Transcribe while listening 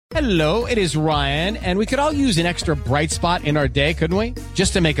Hello, it is Ryan, and we could all use an extra bright spot in our day, couldn't we?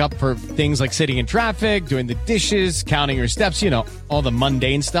 Just to make up for things like sitting in traffic, doing the dishes, counting your steps, all the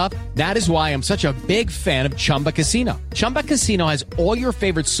mundane stuff. That is why I'm such a big fan of Chumba Casino. Chumba Casino has all your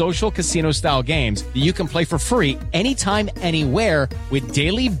favorite social casino-style games that you can play for free anytime, anywhere with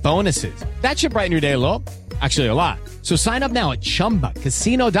daily bonuses. That should brighten your day a little. Actually, a lot. So sign up now at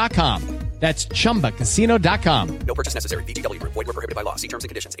ChumbaCasino.com. That's ChumbaCasino.com. No purchase necessary. VGW Group. Void where prohibited by law. See terms and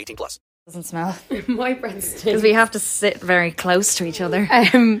conditions. 18+. Doesn't smell. My breath stinks. Because we have to sit very close to each other.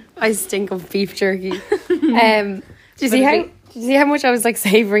 I stink of beef jerky. Do you see how much I was like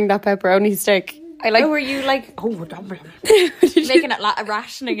savouring that pepperoni stick? Were you like, making it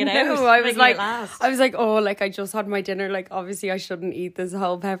rationing it out? No, I was like, I just had my dinner. Like, obviously, I shouldn't eat this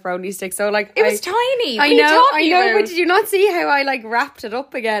whole pepperoni stick. So, like, it was tiny. I know. But did you not see how I like wrapped it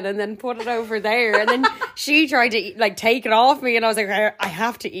up again and then put it over there? And then she tried to take it off me, and I was like, I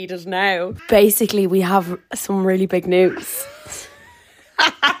have to eat it now. Basically, we have some really big news.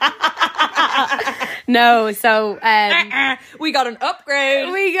 No, so we got an upgrade.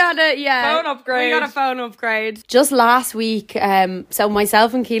 Phone upgrade. We got a phone upgrade. Just last week, so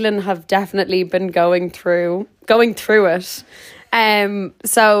myself and Keelan have definitely been going through it.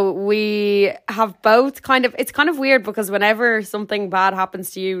 So we have both it's kind of weird because whenever something bad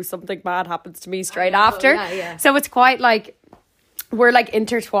happens to you, something bad happens to me straight after. Yeah. So it's quite like we're like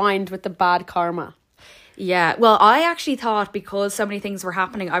intertwined with the bad karma. Yeah, well, I actually thought because so many things were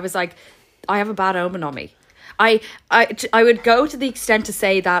happening, I was like, I have a bad omen on me. I would go to the extent to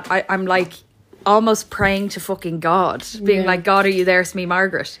say that I'm like almost praying to fucking God, being like, God, are you there? It's me,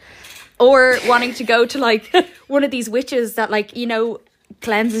 Margaret. Or wanting to go to like one of these witches that like,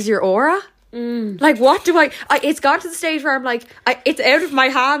 cleanses your aura. Like, what do it's gone to the stage where I'm like, it's out of my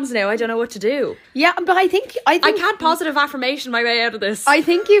hands now. I don't know what to do. Yeah, but I think I can't positive affirmation my way out of this. I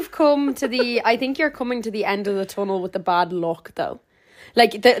think you're coming to the end of the tunnel with the bad luck, though.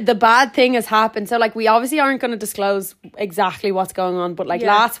 Like, the bad thing has happened. So, like, we obviously aren't going to disclose exactly what's going on. But, like,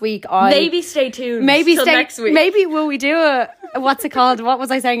 last week, maybe stay tuned till next week. Maybe will we do what's it called? What was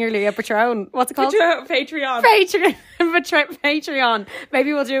I saying earlier? A Patron. What's it called? Patreon. Patreon.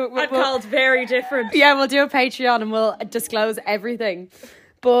 Maybe we'll do... It's called very different. Yeah, we'll do a Patreon and we'll disclose everything.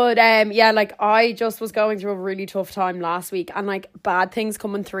 But, I just was going through a really tough time last week and, like, bad things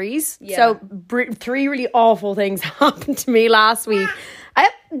come in threes. Yeah. So, 3 really awful things happened to me last week.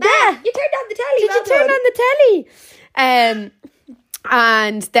 You turned on the telly. Did you turn on the telly?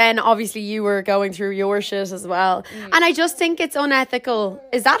 And then, obviously, you were going through your shit as well. And I just think it's unethical.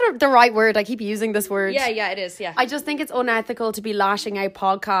 Is that the right word? I keep using this word. Yeah, it is, yeah. I just think it's unethical to be lashing out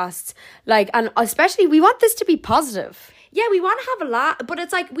podcasts. And especially, we want this to be positive. Yeah, we want to have a laugh, but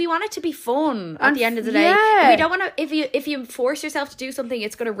it's like we want it to be fun at the end of the day. Yeah. We don't want to. If you force yourself to do something,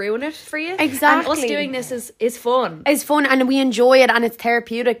 it's going to ruin it for you. Exactly. And us doing this is fun. It's fun, and we enjoy it, and it's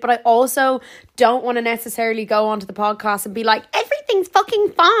therapeutic. But I also don't want to necessarily go onto the podcast and be like, everything's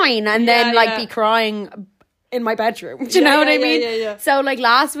fucking fine, and then be crying in my bedroom. Do you know what I mean? Yeah. So like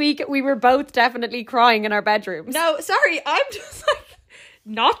last week, we were both definitely crying in our bedrooms. No, sorry, I'm just like.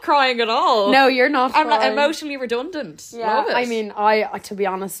 Not crying at all. No, you're not I'm crying. like emotionally redundant. Yeah, Love it. I mean, I to be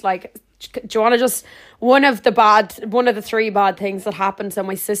honest, like, do you want to just one of the 3 bad things that happened? So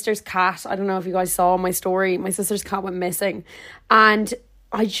my sister's cat, I don't know if you guys saw my story, my sister's cat went missing, and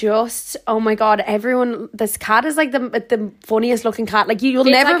I just, oh my God, this cat is like the funniest looking cat. Like it's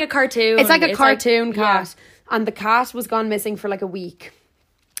never like a cartoon. It's like a cartoon cat, and the cat was gone missing for like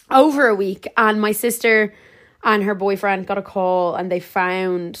over a week, and my sister and her boyfriend got a call and they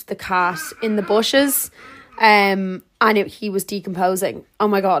found the cat in the bushes, and he was decomposing. Oh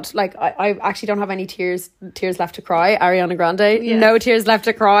my God, like I actually don't have any tears left to cry. Ariana Grande, no tears left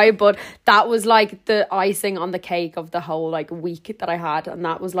to cry, but that was like the icing on the cake of the whole like week that I had. And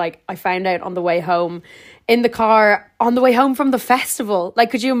that was like, I found out on the way home in the car on the way home from the festival.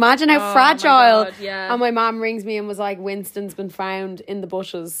 Like, could you imagine how fragile? My God, yeah. And my mom rings me and was like, Winston's been found in the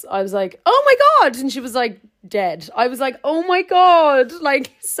bushes. I was like, oh my God. And she was like, dead. I was like, oh my God,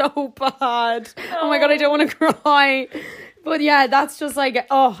 like so bad. Oh my God, I don't want to cry. But yeah, that's just like,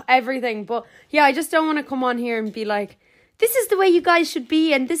 everything. But yeah, I just don't want to come on here and be like, this is the way you guys should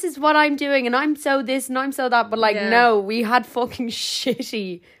be, and this is what I'm doing, and I'm so this and I'm so that. But like, no, we had fucking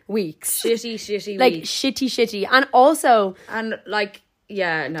shitty weeks. Shitty like weeks. shitty. And also, and like,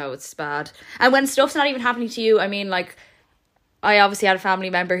 yeah, no, it's bad. And when stuff's not even happening to you, I mean, like, I obviously had a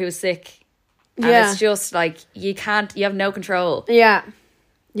family member who was sick. And it's just like, you have no control. Yeah.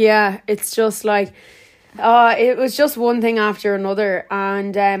 It's just like, it was just one thing after another.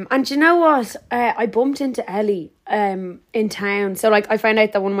 And you know what? I bumped into Ellie in town. So like I found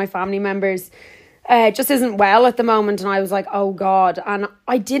out that one of my family members just isn't well at the moment, and I was like, oh God. And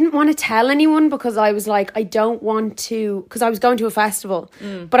I didn't want to tell anyone because I was like, I don't want to, because I was going to a festival,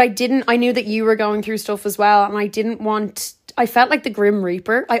 but I knew that you were going through stuff as well, and I felt like the Grim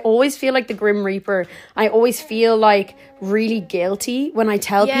Reaper. I always feel like the Grim Reaper. I always feel like really guilty when I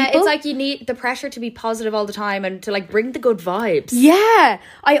tell people. Yeah, it's like you need the pressure to be positive all the time and to like bring the good vibes. Yeah,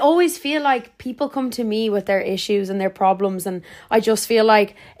 I always feel like people come to me with their issues and their problems, and I just feel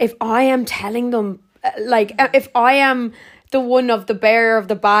like if I am telling them, like if I am the one of the bearer of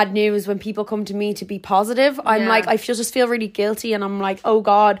the bad news when people come to me to be positive, I'm like, I just feel really guilty, and I'm like, oh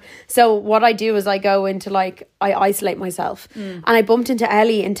God. So what I do is I go into like, I isolate myself. And I bumped into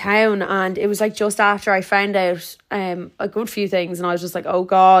Ellie in town, and it was like just after I found out a good few things, and I was just like, oh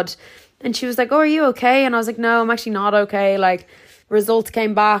God. And she was like, oh, are you okay? And I was like, no, I'm actually not okay. Like, results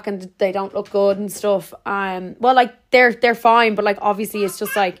came back and they don't look good and stuff. Well, like they're fine, but like obviously it's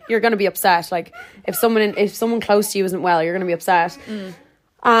just like you're gonna be upset. Like if someone close to you isn't well, you're gonna be upset.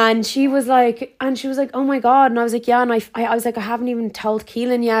 And she was like, oh my God. And I was like, yeah. And I was like, I haven't even told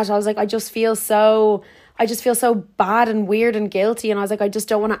Keelan yet. I was like, I just feel so bad and weird and guilty. And I was like, I just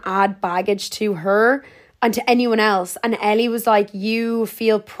don't want to add baggage to her and to anyone else. And Ellie was like, you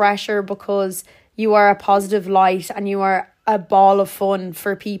feel pressure because you are a positive light and you are a ball of fun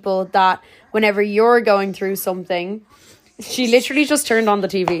for people, that whenever you're going through something, she literally just turned on the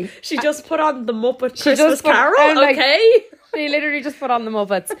TV. She just put on the Muppet Christmas Carol, like, okay? She literally just put on the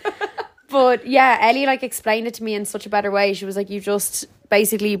Muppets. But yeah, Ellie like explained it to me in such a better way. She was like, you just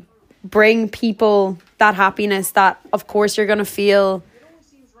basically bring people that happiness that of course you're going to feel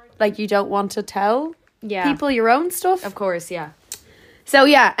like you don't want to tell people your own stuff. Of course, yeah. So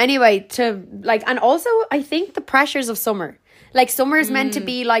yeah, anyway, to like, and also I think the pressures of summer. Like summer is meant to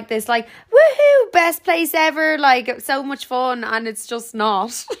be like this, like, woohoo, best place ever, like so much fun, and it's just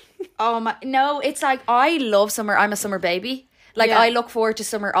not. No, it's like I love summer. I'm a summer baby. Like I look forward to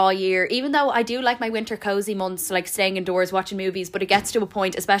summer all year, even though I do like my winter cozy months, like staying indoors, watching movies. But it gets to a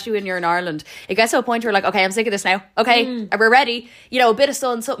point, especially when you're in Ireland, it gets to a point where like, okay, I'm sick of this now. Okay, we're ready. You know, a bit of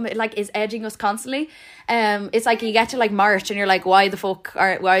sun, something like is edging us constantly. It's like you get to like March and you're like, why the fuck?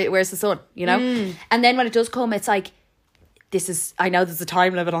 Where's the sun? You know? And then when it does come, it's like, I know there's a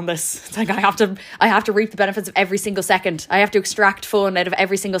time limit on this. It's like I have to reap the benefits of every single second. I have to extract fun out of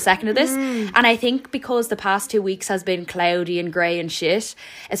every single second of this. And I think because the past 2 weeks has been cloudy and grey and shit,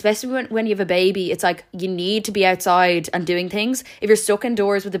 especially when you have a baby, it's like you need to be outside and doing things. If you're stuck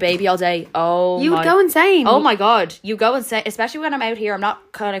indoors with a baby all day, you would go insane. Oh my God, you go insane. Especially when I'm out here, I'm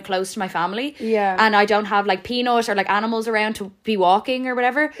not kind of close to my family. Yeah. And I don't have like Peanut or like animals around to be walking or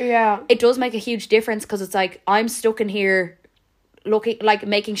whatever. Yeah. It does make a huge difference because it's like I'm stuck in here looking, like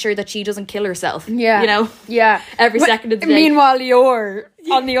making sure that she doesn't kill herself. Yeah. You know? Yeah. Every second of the day. Meanwhile, you're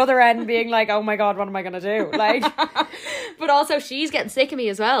on the other end being like, oh my God, what am I going to do? Like, but also she's getting sick of me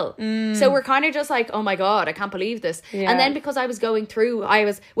as well. So we're kind of just like, oh my God, I can't believe this. Yeah. And then because I was going through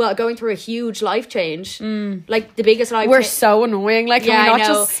a huge life change, like the biggest life we're so annoying. Like, can we not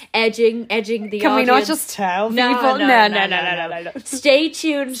just edging the can audience. we not just tell people? No. Stay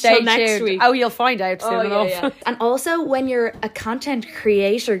tuned till next week. Oh, you'll find out soon enough. Yeah. And also when you're a content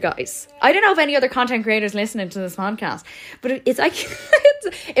creator, guys, I don't know if any other content creators listening to this podcast, but it's like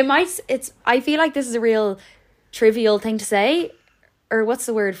I feel like this is a real trivial thing to say, or what's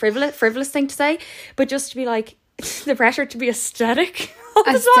the word, frivolous thing to say, but just to be like the pressure to be aesthetic all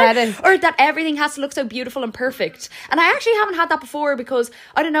the time, or that everything has to look so beautiful and perfect. And I actually haven't had that before because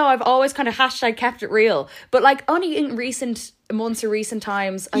I don't know, I've always kind of #kept it real, but like only in recent months or recent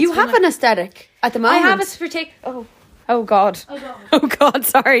times you have an aesthetic at the moment. I have a particular oh God,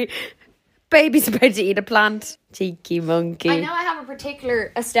 sorry, baby's about to eat a plant. Cheeky monkey. I know I have a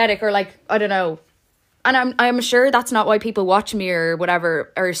particular aesthetic, or like, I don't know. And I'm sure that's not why people watch me or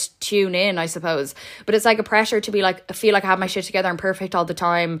whatever, or tune in, I suppose. But it's like a pressure to be like, I feel like I have my shit together and perfect all the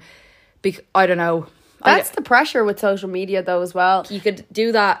time. I don't know. That's the pressure with social media though as well. You could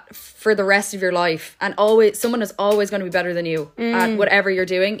do that for the rest of your life. And someone is always going to be better than you at whatever you're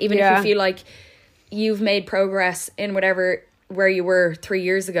doing. Even if you feel like you've made progress in where you were 3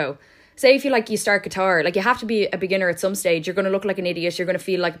 years ago. Say if you start guitar, like you have to be a beginner at some stage. You're going to look like an idiot. You're going to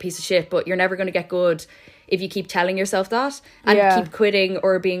feel like a piece of shit, but you're never going to get good if you keep telling yourself that and keep quitting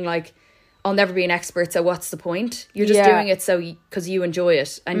or being like, I'll never be an expert, so what's the point? You're just doing it because you enjoy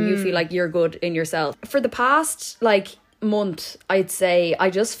it and you feel like you're good in yourself. For the past month, I'd say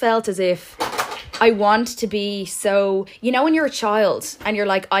I just felt as if I want to be so, when you're a child and you're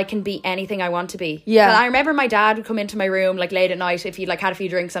like, I can be anything I want to be. Yeah. And I remember my dad would come into my room late at night if he had a few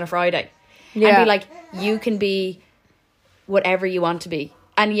drinks on a Friday. Yeah. And be like, you can be whatever you want to be.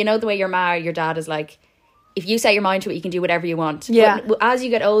 And you know the way your ma or your dad is like, if you set your mind to it, you can do whatever you want. Yeah. But as you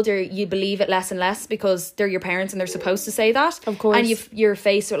get older, you believe it less and less because they're your parents and they're supposed to say that. Of course. And you're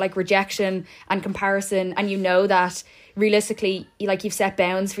faced with like rejection and comparison, and you know that realistically, like you've set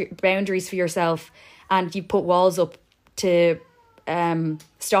boundaries for yourself, and you put walls up to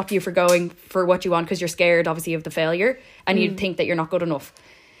stop you for going for what you want because you're scared, obviously, of the failure, and you think that you're not good enough.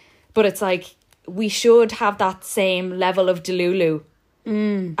 But it's like, we should have that same level of delulu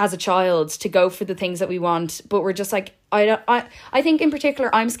as a child to go for the things that we want. But we're just like, I think in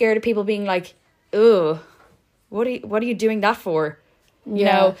particular, I'm scared of people being like, ugh, what are you doing that for? You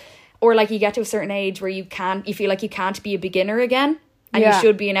know? Or like you get to a certain age where you feel like you can't be a beginner again, and you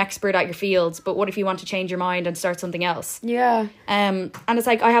should be an expert at your fields. But what if you want to change your mind and start something else? Yeah. And it's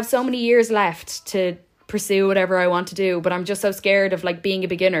like, I have so many years left to pursue whatever I want to do, but I'm just so scared of like being a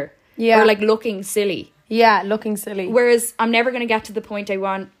beginner. Yeah. Or like looking silly. Yeah, looking silly. Whereas I'm never going to get to the point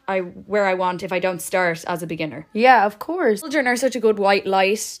where I want if I don't start as a beginner. Yeah, of course. Children are such a good white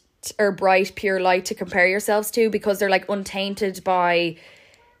light or bright, pure light to compare yourselves to, because they're like untainted by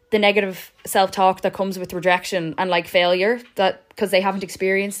the negative self-talk that comes with rejection and like failure, that because they haven't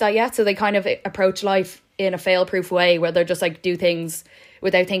experienced that yet. So they kind of approach life in a fail-proof way where they're just like do things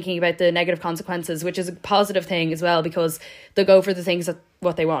without thinking about the negative consequences, which is a positive thing as well, because they'll go for the things that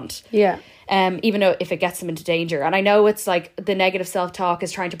what they want. Yeah. Even though if it gets them into danger. And I know it's like the negative self-talk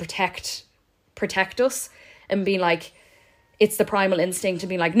is trying to protect us and being like, it's the primal instinct to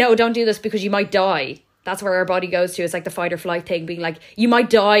be like, no, don't do this because you might die. That's where our body goes to. It's like the fight or flight thing, being like, you might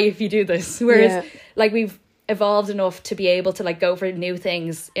die if you do this. Whereas like we've evolved enough to be able to like go for new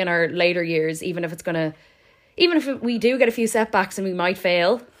things in our later years, even if we do get a few setbacks and we might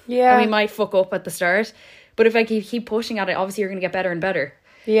fail. Yeah. And we might fuck up at the start. But if like you keep pushing at it, obviously you're going to get better and better.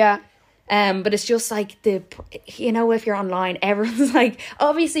 Yeah. But it's just like if you're online, everyone's like,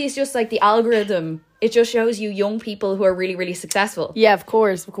 obviously it's just like the algorithm. It just shows you young people who are really, really successful. Yeah, of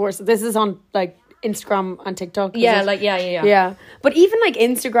course. This is on like Instagram and TikTok. Yeah, like, yeah. Yeah. But even like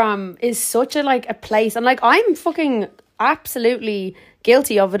Instagram is such a like a place, and like I'm fucking absolutely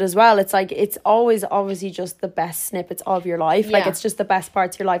guilty of it as well. It's like, it's always obviously just the best snippets of your life. Like it's just the best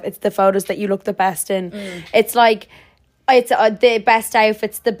parts of your life. It's the photos that you look the best in. It's like, it's the best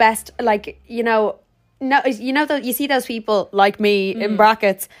outfits, the best, like, you know, you see those people like me in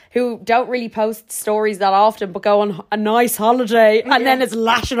brackets who don't really post stories that often, but go on a nice holiday and then it's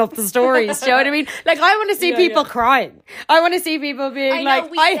lashing up the stories. Do you know what I mean? Like, I want to see people crying. I want to see people being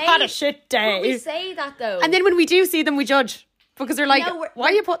I had a shit day. We say that though. And then when we do see them, we judge. Because they're like, why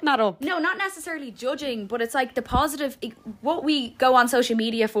are you putting that up? No, not necessarily judging, but it's like the positive, what we go on social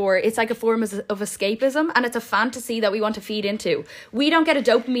media for, it's like a form of escapism, and it's a fantasy that we want to feed into. We don't get a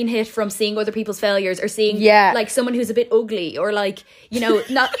dopamine hit from seeing other people's failures or seeing like someone who's a bit ugly or like, you know,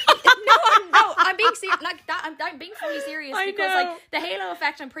 not... No, I'm being serious. Like that, I'm being fully serious because like the halo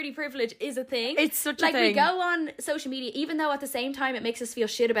effect and pretty privilege is a thing. It's such a thing. thing. We go on social media, even though at the same time it makes us feel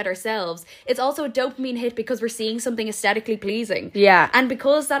shit about ourselves. It's also a dopamine hit because we're seeing something aesthetically pleasing. Yeah, and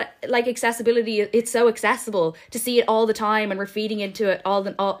because that like accessibility, it's so accessible to see it all the time, and we're feeding into it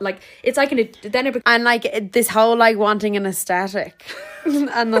all like it's like and like this whole like wanting an aesthetic,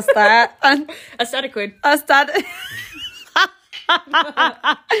 and aesthetic queen. Aesthetic. Do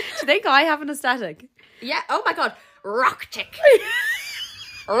you think I have an aesthetic? Yeah. Oh my god. Rock chick.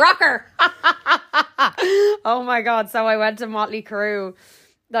 Rocker. Oh my god. So I went to Motley Crue.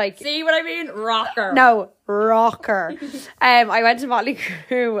 Like, see what I mean? Rocker. No, rocker. I went to Motley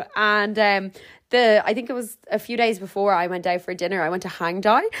Crue, and I think it was a few days before I went out for dinner. I went to Hang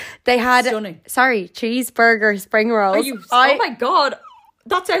Dai. They had cheeseburger spring rolls. Oh my god.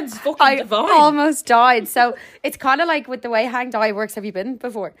 That sounds fucking divine. I almost died. So it's kind of like with the way Hang Dai works. Have you been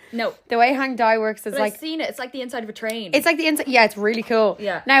before? No. The way Hang Dai works is I've seen it. It's like the inside of a train. It's like the inside. Yeah, it's really cool.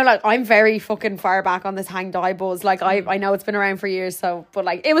 Yeah. Now, like, I'm very fucking far back on this Hang Dai buzz. Like, I know it's been around for years. So, but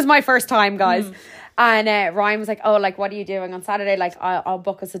like, it was my first time, guys. And Ryan was like, oh, like, what are you doing on Saturday? Like, I'll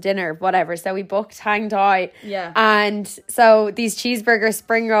book us a dinner, whatever. So we booked Hang Dai. Yeah. And so these cheeseburger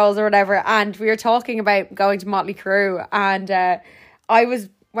spring rolls or whatever. And we were talking about going to Motley Crue. And I was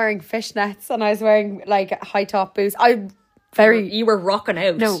wearing fishnets and I was wearing like high top boots. You were rocking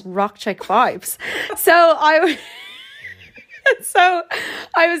out. No, rock chick vibes. So I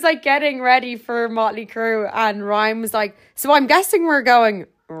was like getting ready for Motley Crue, and Ryan was like, so I'm guessing we're going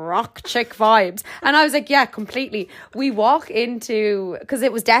rock chick vibes. And I was like, yeah, completely. We walk into, because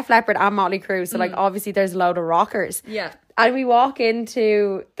it was Def Leppard and Motley Crue, so like obviously there's a load of rockers. Yeah. And we walk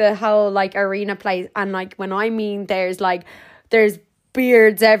into the whole like arena place, and like when I mean there's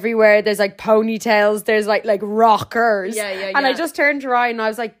beards everywhere. There's like ponytails. There's like rockers. Yeah. And I just turned to Ryan and I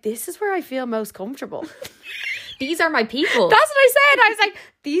was like, this is where I feel most comfortable. These are my people. That's what I said. I was like,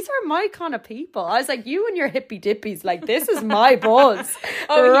 these are my kind of people. I was like, you and your hippy dippies, like, this is my buzz.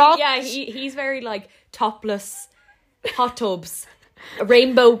 He's very like topless, hot tubs,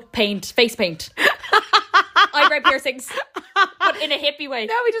 rainbow paint, face paint, eyebrow piercings, but in a hippie way.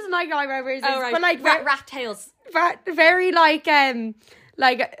 No, he doesn't like eyebrow piercings. Oh, right. But like rat tails. Very like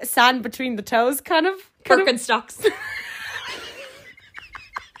sand between the toes kind of. Birkenstocks.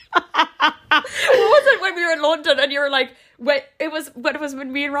 What was it when we were in London and you were like, wait, it was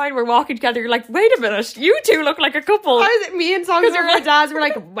when me and Ryan were walking together, you're like, wait a minute, you two look like a couple. Me and Songs and my dads were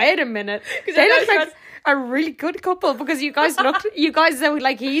like, wait a minute. They look like a really good couple because you guys so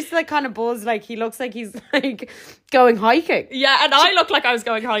like he's the kind of buzz, like he looks like he's like going hiking. Yeah, and I looked like I was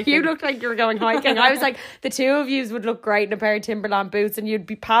going hiking. You looked like you were going hiking. I was like, the two of you would look great in a pair of Timberland boots and you'd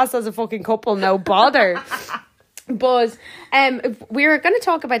be passed as a fucking couple, no bother. But we were going to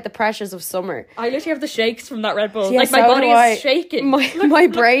talk about the pressures of summer. I literally have the shakes from that Red Bull. Yeah, like my body is shaking. My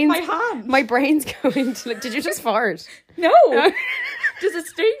brain's my hand. My brain's going to did you just fart? No. Does it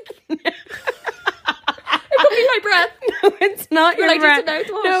stink? It could be my breath. No, it's not your breath. Just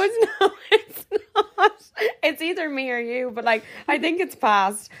a mouthwash. No, it's not. It's either me or you, but like I think it's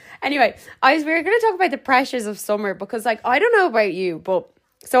past. Anyway, we were going to talk about the pressures of summer because like I don't know about you, but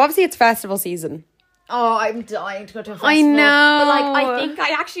so obviously it's festival season. Oh, I'm dying to go to a festival. I know. But like, I think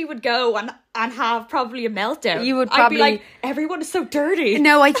I actually would go and have probably a meltdown. You would probably... I'd be like, everyone is so dirty.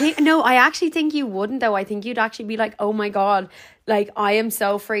 I actually think you wouldn't though. I think you'd actually be like, oh my God, like I am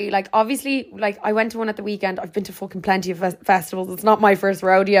so free. Like obviously, like I went to one at the weekend. I've been to fucking plenty of festivals. It's not my first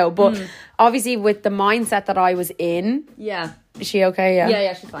rodeo, but obviously with the mindset that I was in. Yeah. Is she okay?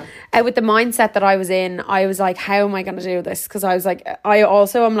 Yeah, she's fine. With the mindset that I was in, I was like, how am I going to do this? Because I was like, I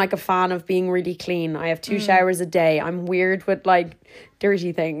also am like a fan of being really clean. I have 2 showers a day. I'm weird with like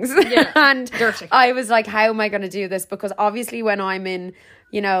dirty things. Yeah, and dirty. I was like, how am I going to do this? Because obviously when I'm in,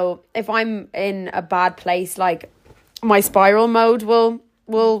 if I'm in a bad place, like my spiral mode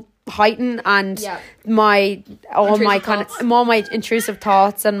will heighten and all my intrusive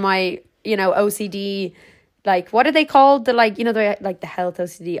thoughts and my, OCD, like what are they called? The like, the health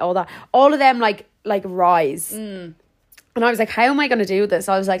OCD, all of them like rise. And I was like, how am I going to do this?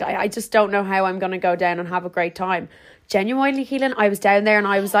 I was like, I just don't know how I'm going to go down and have a great time. Genuinely, Keelan, I was down there and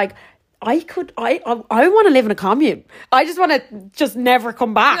I was like, I want to live in a commune. I just want to just never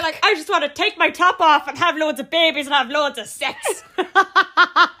come back. You're like, I just want to take my top off and have loads of babies and have loads of sex. And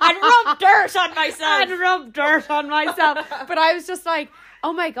rub dirt on myself. But I was just like,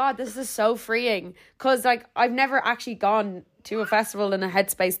 oh my God, this is so freeing. Because like I've never actually gone to a festival in a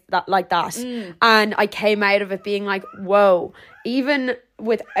headspace like that. And I came out of it being like, whoa, even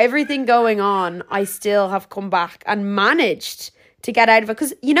with everything going on, I still have come back and managed to get out of it.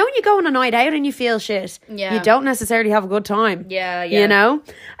 Because when you go on a night out and you feel shit, you don't necessarily have a good time. Yeah.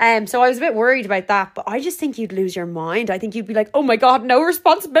 So I was a bit worried about that, but I just think you'd lose your mind. I think you'd be like, oh my God, no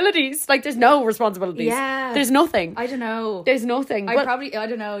responsibilities. Like there's no responsibilities. Yeah. There's nothing. I don't know. There's nothing. I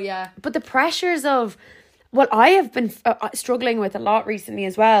don't know, yeah. But the pressures of what I have been struggling with a lot recently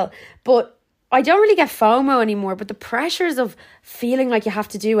as well, but I don't really get FOMO anymore, but the pressures of feeling like you have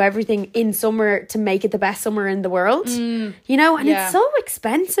to do everything in summer to make it the best summer in the world, and it's so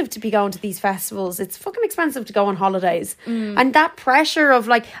expensive to be going to these festivals. It's fucking expensive to go on holidays. And that pressure of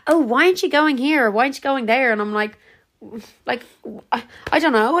like, oh, why aren't you going here? Why aren't you going there? And I'm like, I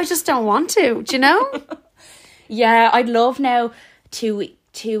don't know. I just don't want to, do you know? Yeah, I'd love now 2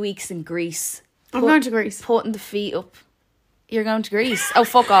 weeks in Greece. I'm going to Greece. Putting the feet up. You're going to Greece. Oh,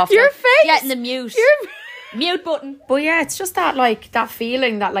 fuck off. Your face. Getting the mute. Mute button. But yeah, it's just that like that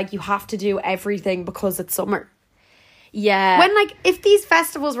feeling that like you have to do everything because it's summer. Yeah. When like if these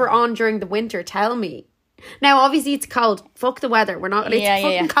festivals were on during the winter, tell me. Now obviously it's cold. Fuck the weather. We're not. It's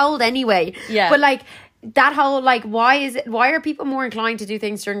fucking cold anyway. Yeah. But like that whole like why are people more inclined to do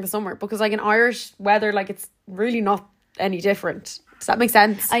things during the summer? Because like in Irish weather, like it's really not any different. Does that make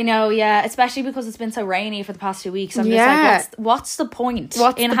sense? I know, yeah. Especially because it's been so rainy for the past 2 weeks. I'm just like, what's the point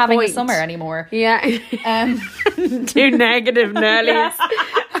in having a summer anymore? Yeah. Too negative, Nelly.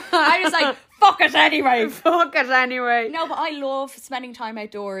 I was like, fuck it anyway. No, but I love spending time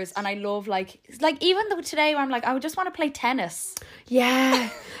outdoors, and I love like even though today I'm like, I would just want to play tennis. Yeah,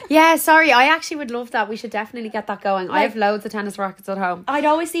 sorry, I actually would love that. We should definitely get that going. I have loads of tennis rackets at home. I'd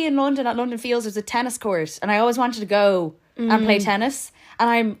always see in London at London Fields there's a tennis court, and I always wanted to go and play tennis, and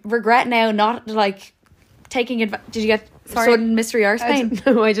I regret now not taking advantage. Did you get sudden mystery arse pain?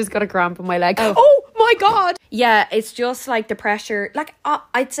 No, I just got a cramp in my leg. Oh my my God. Yeah, it's just like the pressure. Like,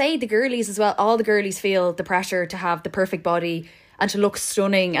 I'd say the girlies as well. All the girlies feel the pressure to have the perfect body and to look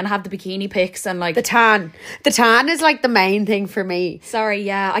stunning and have the bikini pics and like... The tan. The tan is like the main thing for me. Sorry,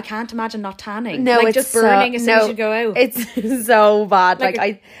 yeah, I can't imagine not tanning. No, like it's just burning as soon as you go out. It's so bad. Like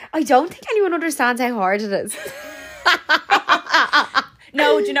I don't think anyone understands how hard it is.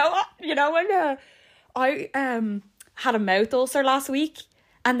 No, do you know what? You know when I had a mouth ulcer last week,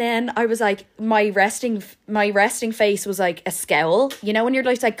 and then I was like, my resting face was like a scowl. You know when you're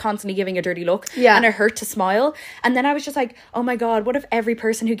like constantly giving a dirty look, Yeah, and it hurt to smile. And then I was just like, oh my God, what if every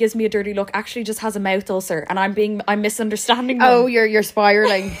person who gives me a dirty look actually just has a mouth ulcer, and I'm misunderstanding them? Oh, you're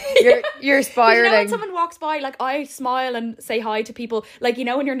spiraling. You're spiraling. You know when someone walks by, like I smile and say hi to people, like you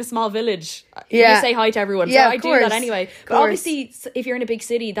know when you're in a small village, Yeah. you say hi to everyone. Yeah, so I of do course. that anyway. But course. obviously, if you're in a big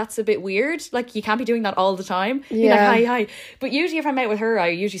city, that's a bit weird. Like you can't be doing that all the time. You're Yeah. like hi. But usually, if I'm out with her, I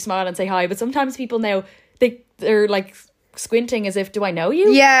usually smile and say hi. But sometimes people now they're like squinting as if, do I know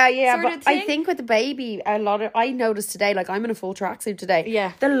you? Yeah, sort but of I thing. think with the baby, I noticed today, like I'm in a full tracksuit today.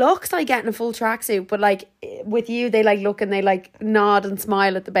 Yeah. The looks I get in a full tracksuit, but like with you, they like look and they like nod and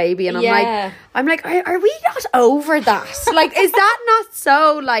smile at the baby, and Yeah. I'm like, are we not over that? Like, is that not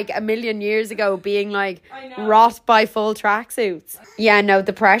so like a million years ago being like rot by full tracksuits? Yeah, no,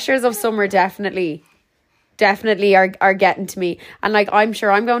 the pressures of summer definitely are getting to me, and like I'm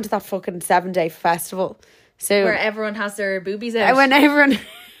sure I'm going to that fucking 7-day festival soon. Where everyone has their boobies out. When everyone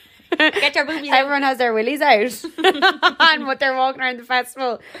Get your boobies out. everyone has their willies out and what they're walking around the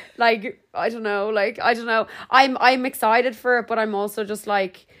festival, like I don't know, I'm excited for it, but I'm also just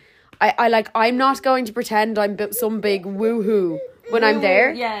like I'm not going to pretend I'm some big woohoo when I'm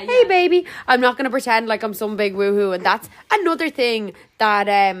there. Yeah, Hey yeah. baby, I'm not going to pretend like I'm some big woohoo. And that's another thing that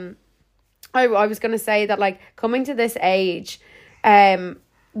I was going to say, that like coming to this age,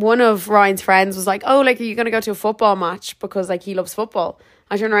 one of Ryan's friends was like, oh, like, are you going to go to a football match? Because like he loves football.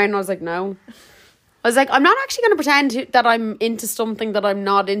 I turned around and I was like, no. I was like, I'm not actually going to pretend that I'm into something that I'm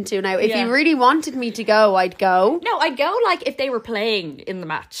not into now. If Yeah. you really wanted me to go, I'd go. No, I'd go like if they were playing in the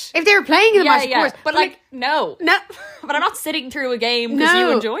match. If they were playing in the match, of course. But like, no. no. But I'm not sitting through a game because No.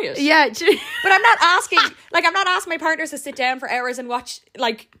 you enjoy it. Yeah. But I'm not asking my partners to sit down for hours and watch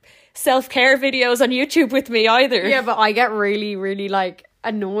like self-care videos on YouTube with me either. Yeah, but I get really, really like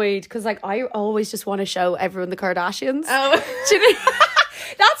annoyed because like I always just want to show everyone the Kardashians. Oh. Do you know?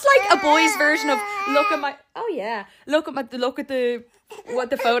 That's like a boy's version of look at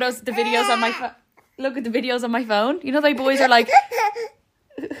the photos, the videos on my phone. Look at the videos on my phone. You know, they boys are like,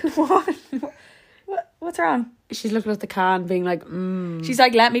 what's wrong? She's looking at the can being like, She's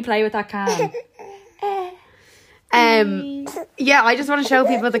like, let me play with that can. yeah, I just want to show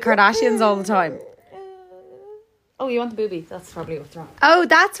people the Kardashians all the time. Oh, you want the booby? That's probably what's wrong. Oh,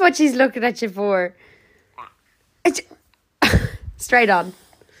 that's what she's looking at you for. Straight on.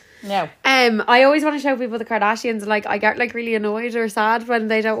 No. I always want to show people the Kardashians. Like, I get like really annoyed or sad when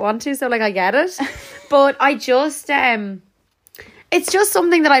they don't want to. So like, I get it, but I just it's just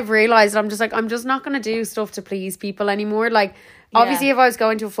something that I've realized. I'm just like, I'm just not going to do stuff to please people anymore. Like, obviously, if I was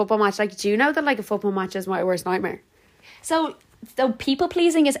going to a football match, like, do you know that like a football match is my worst nightmare? So people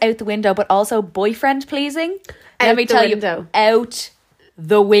pleasing is out the window, but also boyfriend pleasing. Out Let me the tell window. you, out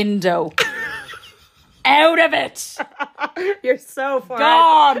the window. Out of it. You're so far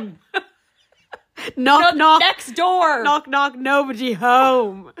Gone. Knock, knock, Next door. knock, knock. Nobody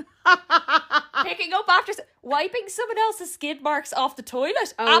home. Picking up after wiping someone else's skid marks off the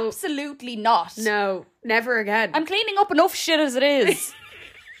toilet. Oh. Absolutely not. No, never again. I'm cleaning up enough shit as it is.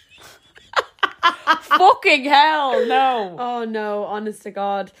 Fucking hell, no. Oh no, honest to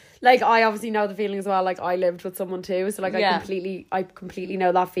God. Like, I obviously know the feeling as well. Like, I lived with someone too, so like Yeah. I completely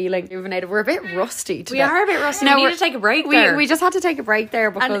know that feeling. We're a bit rusty today. We are a bit rusty. No, we we're- need to take a break there. We just had to take a break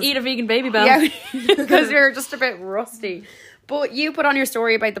there because and eat a vegan baby bell. yeah, because we were just a bit rusty. But you put on your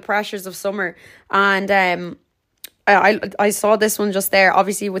story about the pressures of summer, and I saw this one just there.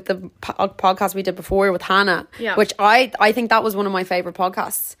 Obviously, with the podcast we did before with Hannah, Yeah. which I think that was one of my favorite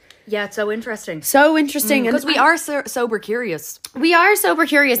podcasts. Yeah, it's so interesting. So interesting, Because and we are sober curious. we are sober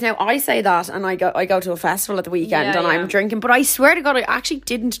curious. Now I say that, and I go to a festival at the weekend, Yeah, and yeah. I'm drinking. But I swear to God, I actually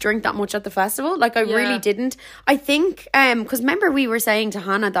didn't drink that much at the festival. Like, I really didn't. I think because remember we were saying to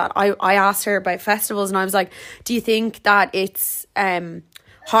Hannah that I asked her about festivals, and I was like, do you think that it's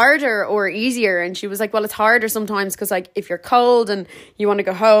harder or easier? And she was like, well, it's harder sometimes because like if you're cold and you want to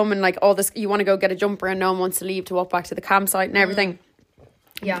go home and like all this, you want to go get a jumper and no one wants to leave to walk back to the campsite and everything.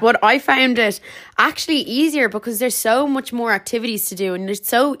 Yeah. But I found it actually easier because there's so much more activities to do and it's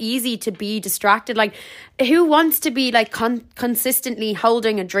so easy to be distracted. Like, who wants to be like consistently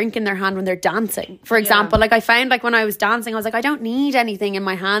holding a drink in their hand when they're dancing, for example? Like, I found like when I was dancing, I was like, I don't need anything in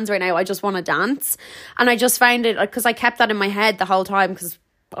my hands right now. I just want to dance. And I just found it, because I kept that in my head the whole time, because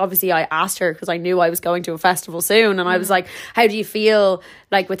obviously I asked her because I knew I was going to a festival soon, and I was like, how do you feel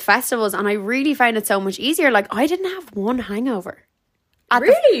like with festivals? And I really found it so much easier. Like, I didn't have one hangover.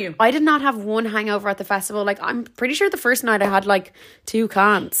 Really? I did not have one hangover at the festival. Like, I'm pretty sure the first night I had like 2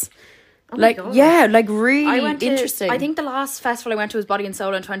 cans. Like, God. yeah, like really I went to, interesting. I think the last festival I went to was Body and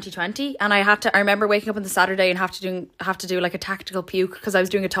Soul in 2020, and I remember waking up on the Saturday and have to do like a tactical puke because I was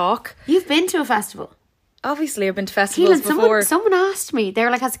doing a talk. You've been to a festival. Obviously, I've been to festivals Keelan, before. someone asked me, they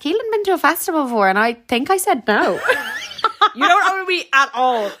were like, has Keelan been to a festival before? And I think I said no. You don't know me at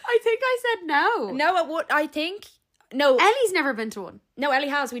all. I think I said no. No, I think no. Ellie's never been to one. No, Ellie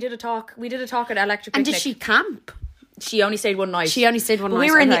has. We did a talk. We did a talk at Electric And Picnic. did she camp? She only stayed one night. She only stayed one night. We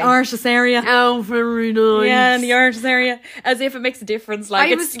were in the artist area. Oh, very nice. Yeah, in the artist area. As if it makes a difference.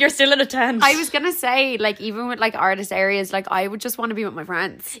 Like, you're still in a tent. I was going to say, like, even with, like, artist areas, like, I would just want to be with my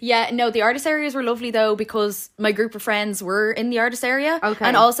friends. Yeah, no, the artist areas were lovely, though, because my group of friends were in the artist area. Okay.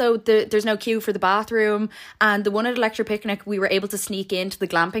 And also, there's no queue for the bathroom. And the one at Electric Picnic, we were able to sneak into the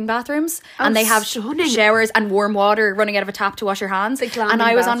glamping bathrooms. And they have stunning. showers and warm water running out of a tap to wash your hands. glamping And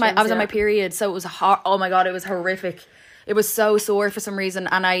I was on my bathrooms, period, so it was oh my God, it was horrific. It was so sore for some reason,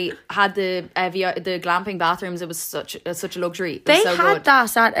 and I had the glamping bathrooms. It was such a luxury. It was They so had good.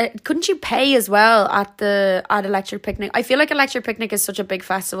 that at, couldn't you pay as well at Electric Picnic? I feel like Electric Picnic is such a big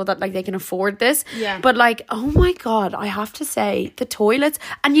festival that like they can afford this. Yeah. But like, oh my God, I have to say the toilets,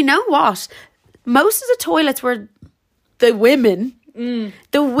 and you know what? Most of the toilets were the women. The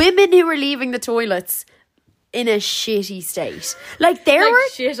women who were leaving the toilets in a shitty state. Like there Like were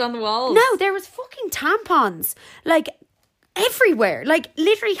shit on the walls. No, there was fucking tampons. Like everywhere, like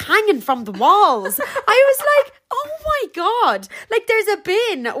literally hanging from the walls. I was like, oh my God, like there's a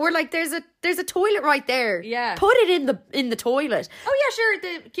bin, or like there's a toilet right there. Yeah. Put it in the toilet. Oh yeah,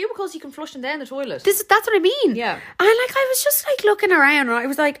 sure. The cubicles, you can flush them down the toilet. That's what I mean. Yeah. And like I was just like looking around and I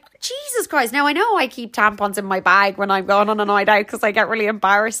was like, Jesus Christ. Now I know I keep tampons in my bag when I'm going on a night out because I get really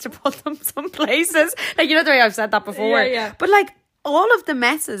embarrassed to put them some places. Like, you know the way I've said that before. Yeah. But like all of the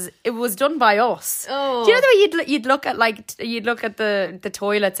messes, it was done by us. Oh. Do you know the way you'd look at the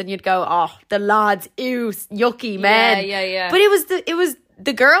toilets and you'd go, oh, the lads, ew, yucky men. Yeah. But it was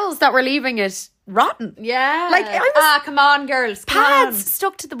the girls that were leaving it rotten. Yeah. Like, I was- come on, girls. Come Pads on.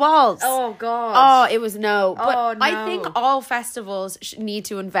 stuck to the walls. Oh God. Oh, it was no. But Oh, I no. think all festivals need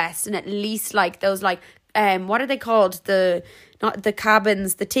to invest in at least like those like what are they called? Not the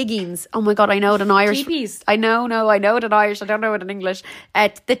cabins, the tiggings. Oh my God, I know it in Irish. Teepees. I know it in Irish. I don't know it in English.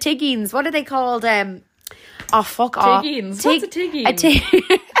 The tiggings. What are they called? Oh fuck off. Tiggings. What's a tigging? A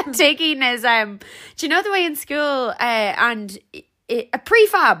tigging is do you know the way in school and a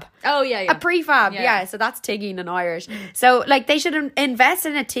prefab? Oh yeah. A prefab, Yeah. yeah. So that's tigging in Irish. So like they should invest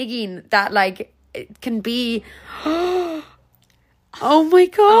in a tigging that like it can be. Oh my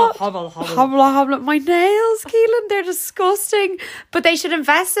God. Hobble. My nails, Keelan, they're disgusting. But they should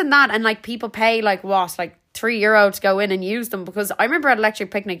invest in that, and like people pay like what, like €3 to go in and use them, because I remember at Electric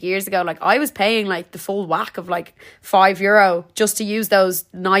Picnic years ago, like I was paying like the full whack of like €5 just to use those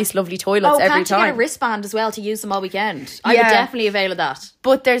nice lovely toilets every can't you time. get a wristband as well to use them all weekend? I Yeah. would definitely avail of that.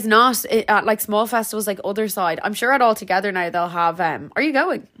 But there's not at like small festivals like Other Side. I'm sure at All Together now they'll have are you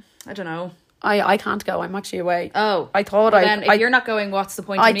going? I don't know. I can't go. I'm actually away. Oh, I thought well, then if you're not going, what's the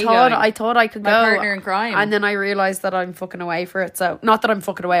point of me going? I thought I could My go. partner in crime. And then I realised that I'm fucking away for it. So not that I'm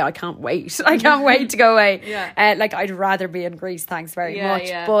fucking away, I can't wait. I can't wait to go away. Yeah. Like I'd rather be in Greece, thanks very Yeah, much.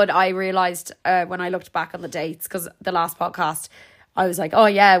 yeah. But I realised when I looked back on the dates, because the last podcast I was like, oh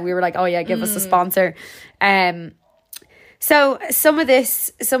yeah, we were like, oh yeah, give us a sponsor. So some of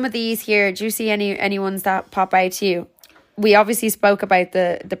these here, do you see any ones that pop out to you? We obviously spoke about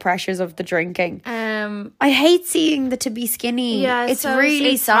the pressures of the drinking. I hate seeing the to be skinny. Yeah, it's so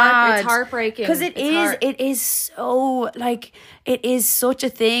really it's sad. it's heartbreaking. Because It's hard. it is so like it is such a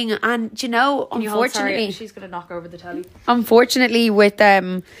thing, and you know, Can you hold? Sorry, unfortunately, she's gonna knock over the telly. unfortunately with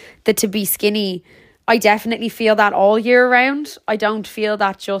the to be skinny, I definitely feel that all year round. I don't feel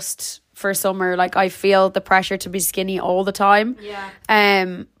that just for summer. Like I feel the pressure to be skinny all the time.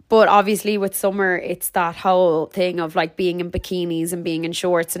 Yeah. But obviously with summer, it's that whole thing of like being in bikinis and being in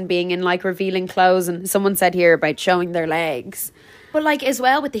shorts and being in like revealing clothes. And someone said here about showing their legs. But like as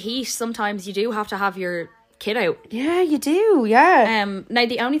well with the heat, sometimes you do have to have your kid out. Yeah, you do. Yeah. Now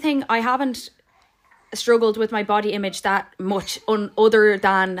the only thing I haven't struggled with my body image that much other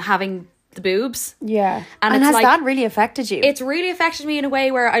than having the boobs. Yeah. And And it's has like, that really affected you? it's really affected me in a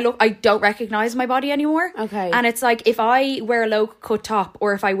way where I don't recognize my body anymore. Okay. And it's like, if I wear a low cut top,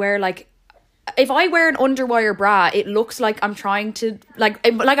 or if I wear an underwire bra, it looks like I'm trying to like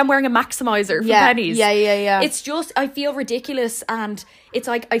I'm wearing a maximizer for pennies. Yeah. It's just, I feel ridiculous, and it's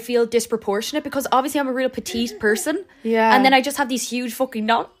like I feel disproportionate because obviously I'm a real petite person. Yeah. And then I just have these huge fucking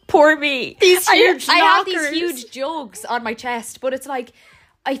poor me. These huge I have these knockers. huge jugs on my chest, but it's like,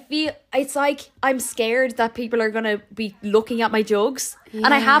 I feel it's like I'm scared that people are gonna be looking at my jugs. And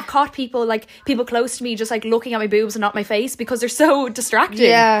I have caught people close to me just like looking at my boobs and not my face because they're so distracting.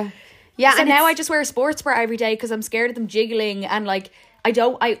 Yeah. So now I just wear a sports bra every day because I'm scared of them jiggling, and like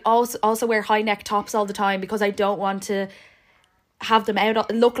I also wear high neck tops all the time because I don't want to have them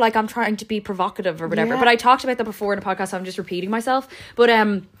out, look like I'm trying to be provocative or whatever. Yeah. But I talked about that before in a podcast, so I'm just repeating myself. But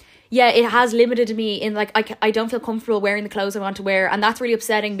yeah, it has limited me in like I don't feel comfortable wearing the clothes I want to wear, and that's really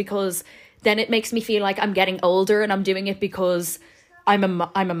upsetting because then it makes me feel like I'm getting older and I'm doing it because I'm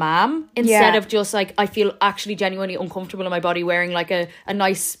a mom instead of just like I feel actually genuinely uncomfortable in my body wearing like a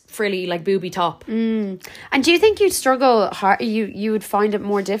nice frilly like booby top. And do you think you'd struggle hard? You would find it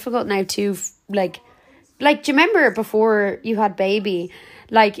more difficult now to like do you remember before you had baby,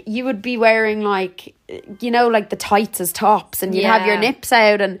 like you would be wearing like, you know, like the tights as tops, and you'd have your nips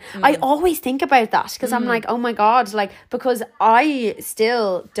out, and I always think about that because I'm like, oh my God, like, because I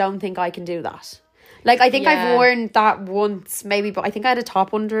still don't think I can do that. Like, I think I've worn that once maybe, but I think I had a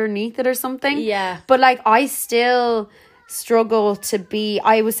top underneath it or something. Yeah. But like, I still struggle to be,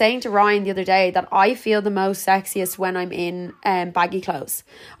 I was saying to Ryan the other day that I feel the most sexiest when I'm in baggy clothes.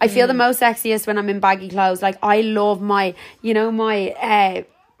 I feel the most sexiest when I'm in baggy clothes. Like, I love my, you know, my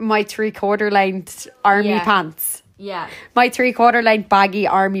 3/4 length army pants. Yeah. My 3/4 length baggy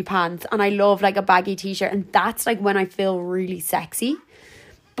army pants, and I love like a baggy t-shirt, and that's like when I feel really sexy.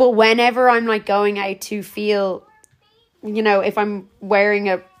 But whenever I'm like going out to feel, you know, if I'm wearing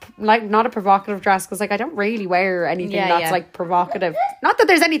a, like, not a provocative dress, because like I don't really wear anything that's like provocative. Not that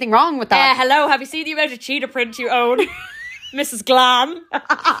there's anything wrong with that. Hello, have you seen the amount of cheetah print you own? Mrs. Glam.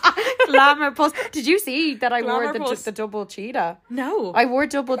 Glamour Puss. Did you see that I Glamour wore Puss. the double cheetah? No. I wore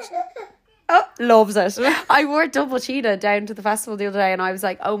double... Oh, loves it. I wore double cheetah down to the festival the other day, and I was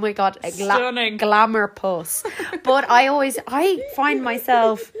like, oh my God, a Stunning. glamour puss. But I find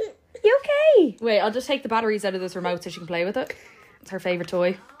myself... You okay? Wait, I'll just take the batteries out of this remote so she can play with it. It's her favourite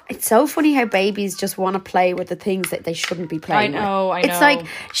toy. It's so funny how babies just want to play with the things that they shouldn't be playing with. I know. It's like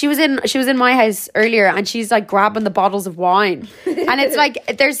she was in my house earlier, and she's like grabbing the bottles of wine, and it's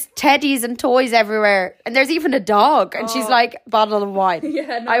like there's teddies and toys everywhere, and there's even a dog, and she's like, bottle of wine.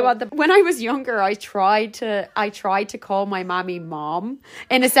 Yeah, no. I want them. When I was younger, I tried to call my mommy mom,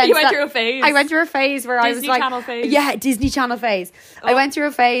 in a sense. You went through a phase. I went through a phase where I was Disney like, Channel phase. yeah, Disney Channel phase. I went through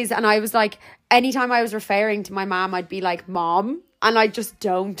a phase, and I was like, anytime I was referring to my mom, I'd be like, Mom. And I just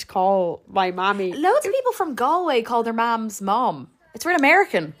don't call my mammy. Loads of people from Galway call their mom's mom. It's really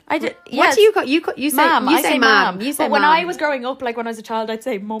American. What do you call? You say mom. You I say say mom. mom. You say but when mom. I was growing up, like when I was a child, I'd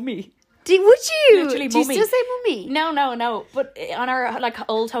say mummy. Would you? Literally Do you mummy. still say mummy? No. But on our like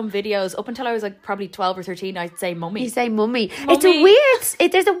old home videos, up until I was like probably 12 or 13, I'd say mummy. You say mummy. Mummy. It's a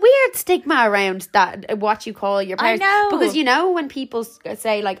weird. There's a weird stigma around that. What you call your parents. know. Because you know when people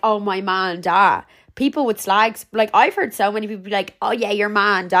say like, "Oh, my ma and da," people with slags. Like I've heard so many people be like, "Oh yeah, your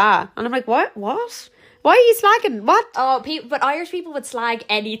ma and da," and I'm like, "What? What? Why are you slagging? What?" Oh, but Irish people would slag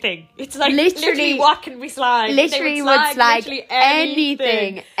anything. It's like Literally, literally what can we slag? Literally They would slag literally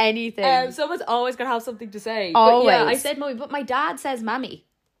anything. Someone's always gonna have something to say. Always. But yeah, I said mummy, but my dad says mammy.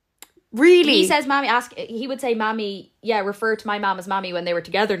 Really? He says mammy. He would say mammy. Yeah, refer to my mom as mammy when they were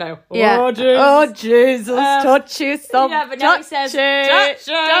together now. Yeah. Oh Jesus! Touch you some. Yeah, but now he says touch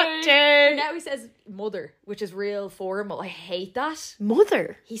now he says mother, which is real formal. I hate that.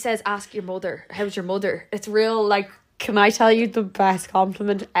 Mother. He says ask your mother. How's your mother? It's real like. Can I tell you the best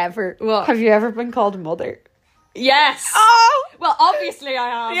compliment ever? What? Have you ever been called mother? Yes. Oh! Well, obviously I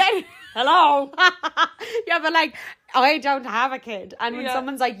have. Yeah. Hello. Yeah, but like, I don't have a kid. And when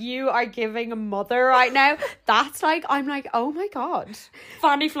someone's like, you are giving a mother right now, that's like, I'm like, oh my God.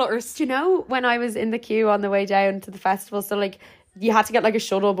 Fanny flutters. Do you know when I was in the queue on the way down to the festival? So like, you had to get like a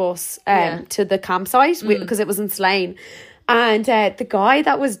shuttle bus to the campsite because it was in Slane. And the guy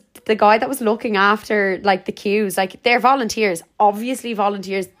that was the guy that was looking after like the queues. Like, they're volunteers, obviously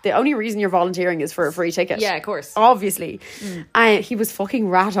volunteers. The only reason you're volunteering is for a free ticket. Yeah, of course. Obviously. He was fucking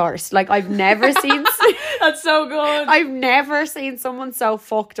rat arse. Like, I've never seen That's so good. I've never seen someone so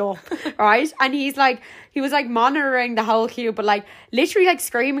fucked up, right? And he was like monitoring the whole queue, but like literally like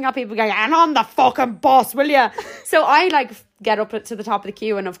screaming at people, going, "And on the fucking bus, will you?" So I like get up to the top of the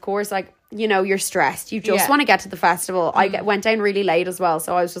queue, and of course, like, you know, you're stressed. You just want to get to the festival. I went down really late as well,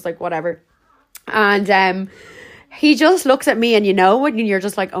 so I was just like, whatever. And he just looks at me, and you know when you're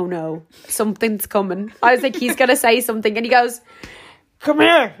just like, oh no, something's coming. I was like, he's gonna say something, and he goes, "Come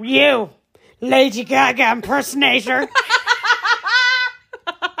here, you Lady Gaga impersonator."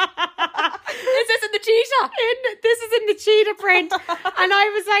 Is this in the cheetah? This is in the cheetah print. And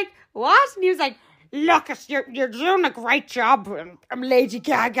I was like, what? And he was like, "Look, you're doing a great job. I'm Lady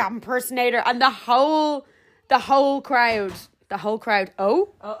Gaga impersonator." And the whole crowd, oh?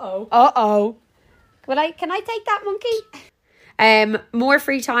 Uh-oh. Uh-oh. Can I take that, monkey? More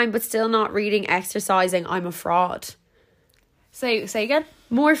free time, but still not reading, exercising. I'm a fraud. Say again?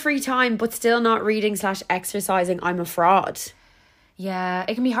 More free time, but still not reading / exercising. I'm a fraud. Yeah,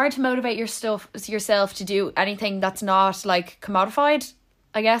 it can be hard to motivate yourself to do anything that's not like commodified,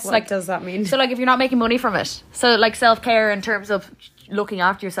 I guess. What like, does that mean? So like if you're not making money from it. So like self-care in terms of looking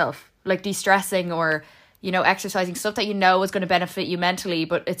after yourself, like de-stressing or, you know, exercising, stuff that you know is going to benefit you mentally,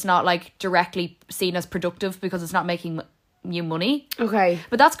 but it's not like directly seen as productive because it's not making you money. Okay.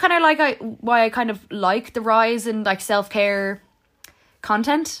 But that's kind of like why I kind of like the rise in like self-care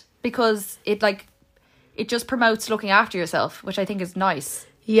content, because it just promotes looking after yourself, which I think is nice.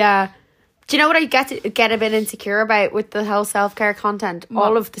 Yeah. Do you know what I get a bit insecure about with the whole self-care content? What?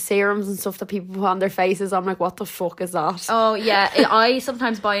 All of the serums and stuff that people put on their faces. I'm like, what the fuck is that? Oh, yeah. I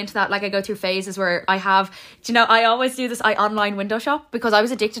sometimes buy into that. Like, I go through phases where I have... Do you know, I always do this. I online window shop because I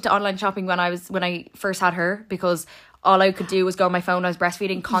was addicted to online shopping when I first had her, because all I could do was go on my phone. I was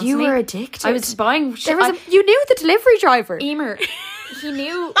breastfeeding constantly. You were addicted? I was buying... You knew the delivery driver. Emer... He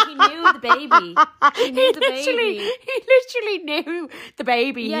knew the baby. He literally knew the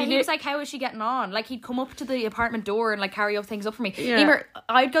baby. Yeah, he was like, how is she getting on? Like, he'd come up to the apartment door and like carry up things up for me. Yeah.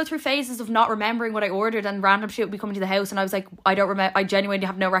 I'd go through phases of not remembering what I ordered, and random shit would be coming to the house, and I was like, I don't remember. I genuinely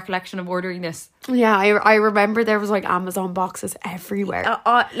have no recollection of ordering this. Yeah, I remember there was like Amazon boxes everywhere.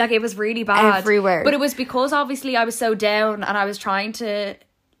 Like, it was really bad. Everywhere. But it was because obviously I was so down and I was trying to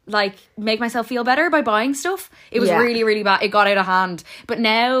like make myself feel better by buying stuff. It was really, really bad. It got out of hand. But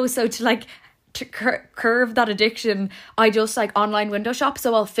now, so to curb that addiction, I just like online window shop.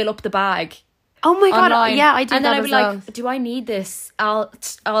 So I'll fill up the bag. Oh my god! Online. Yeah, I do. And that then I'd as be well. like, do I need this? I'll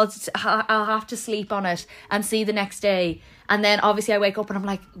have to sleep on it and see the next day. And then obviously I wake up and I'm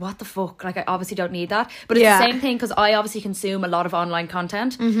like, what the fuck? Like, I obviously don't need that. But it's the same thing, because I obviously consume a lot of online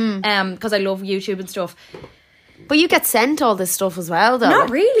content. Because I love YouTube and stuff. But you get sent all this stuff as well, though. Not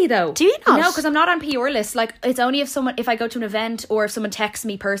really, though. Do you not? No, because I'm not on PR list. Like, it's only if I go to an event or if someone texts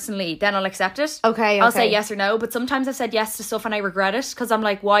me personally, then I'll accept it. Okay. I'll say yes or no. But sometimes I've said yes to stuff and I regret it, because I'm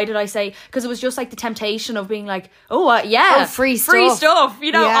like, why did I say? Because it was just like the temptation of being like, free stuff.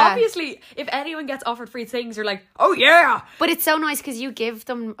 You know, obviously, if anyone gets offered free things, you're like, oh yeah. But it's so nice because you give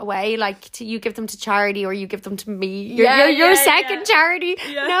them away, like you give them to charity, or you give them to me. Your second charity.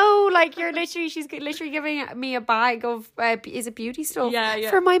 Yeah. No, like she's literally giving me a bag of is it beauty stuff? Yeah.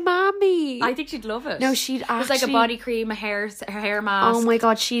 For my mommy. I think she'd love it. No, she'd actually. It's like a body cream, her hair mask. Oh my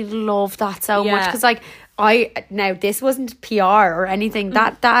god, she'd love that so Yeah. much, because like now this wasn't PR or anything.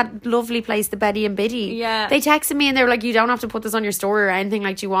 That lovely place, the Betty and Biddy. Yeah. They texted me and they were like, you don't have to put this on your story or anything.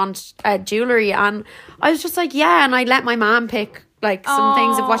 Like, do you want jewellery? And I was just like, yeah. And I let my mom pick like some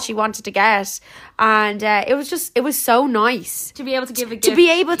things of what she wanted to get, and it was so nice to be able to give a gift. to be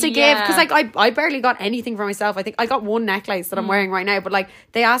able to give, because like I barely got anything for myself. I think I got one necklace that I'm wearing right now, but like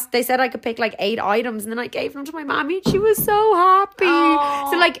they said I could pick like 8 items, and then I gave them to my mommy and she was so happy.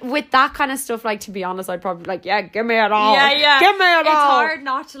 So like with that kind of stuff, like, to be honest, I'd probably like, yeah, give me it all. Yeah. Give me it all. It's hard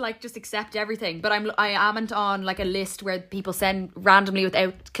not to like just accept everything, but I amn't on like a list where people send randomly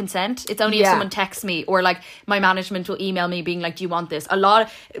without consent. It's only if someone texts me, or like my management will email me being like, do you want this? A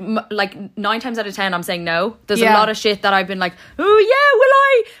lot, like 9 times out of 10 I'm saying no. There's a lot of shit that I've been like, oh yeah, will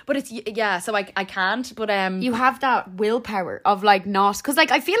I? But it's so I can't. But you have that willpower of like not, because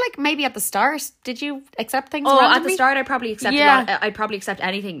like I feel like maybe at the start, did you accept things at randomly? the start I probably accepted I'd probably accept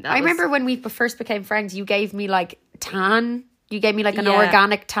anything. I remember when we first became friends, you gave me like tan You gave me like an Yeah.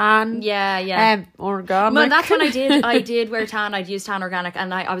 organic tan. Yeah. Organic. Well, that's when I did wear tan. I'd use Tan Organic,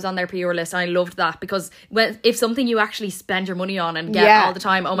 and I was on their pure list, and I loved that because if something you actually spend your money on and get all the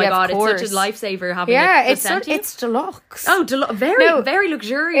time, oh my Yeah, of god, it's course. such a lifesaver having Yeah, it it's sent to you. it's deluxe. Oh, very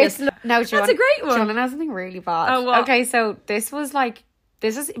luxurious. No, That's a great one. Do you want to know something really bad? Oh, what? Okay, so this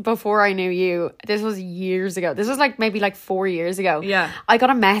is before I knew you. This was years ago. This was like maybe like 4 years ago. Yeah. I got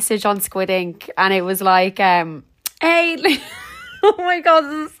a message on Squid Ink and it was like, hey, oh my god,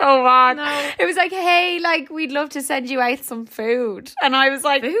 this is so bad. No. It was like, hey, like we'd love to send you out some food. And I was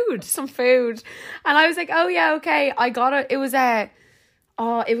like, some food. And I was like, oh yeah, okay.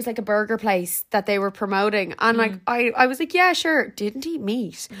 It was like a burger place that they were promoting. And like, I was like, yeah, sure. Didn't eat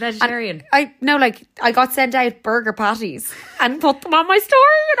meat. Vegetarian. And I got sent out burger patties and put them on my story.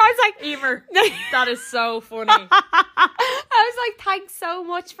 And I was like, Emer, that is so funny. I was like, thanks so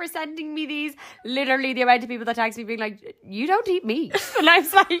much for sending me these. Literally the amount of people that text me being like, you don't eat meat. And I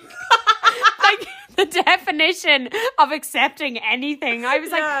was like, like the definition of accepting anything. I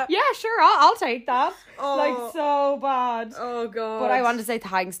was like, yeah, sure, I'll take that. Like so bad. Oh god. But I want to say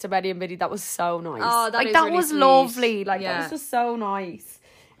thanks to Betty and Biddy. That was so nice. Oh, that is that really was sweet. lovely. Like Yeah. that was just so nice.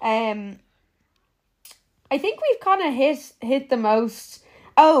 I think we've kind of hit the most.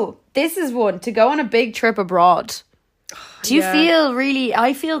 Oh, this is one to go on a big trip abroad. Do you feel really?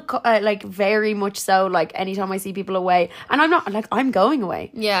 I feel like very much so. Like anytime I see people away, and I'm not like I'm going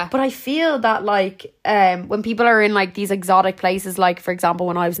away. Yeah. But I feel that like when people are in like these exotic places, like for example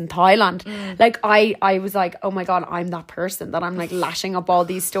when I was in Thailand, like I was like, oh my god, I'm that person that I'm like lashing up all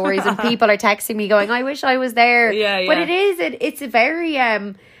these stories, and people are texting me going, I wish I was there. Yeah. But it's a very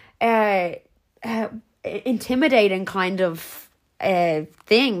intimidating kind of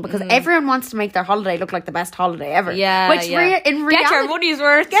thing because everyone wants to make their holiday look like the best holiday ever. Yeah, which yeah. In reality, Get your money's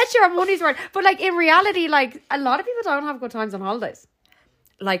worth. Get your money's worth. But like in reality, like a lot of people don't have good times on holidays.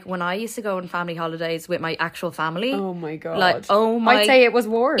 Like when I used to go on family holidays with my actual family. Oh my god! Like I'd say it was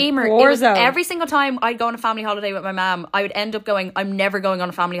war. Emer, War it was zone. every single time I'd go on a family holiday with my mum, I would end up going, I'm never going on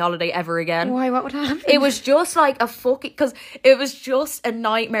a family holiday ever again. Why? What would happen? It was just like a fucking, because it was just a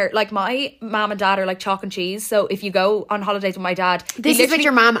nightmare. Like my mum and dad are like chalk and cheese. So if you go on holidays with my dad, This is with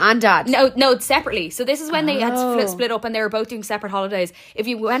your mum and dad. No, separately. So this is when they had split up and they were both doing separate holidays. If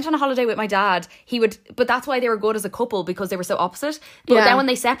you went on a holiday with my dad, he would, but that's why they were good as a couple because they were so opposite. But Yeah. then when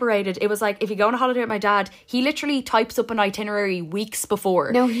they separated, it was like, if you go on a holiday with my dad, he literally types up an itinerary weeks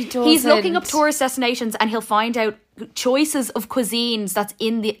before. No, he He's looking up doesn't. tourist destinations and he'll find out choices of cuisines that's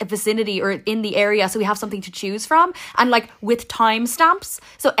in the vicinity or in the area, so we have something to choose from, and like with timestamps,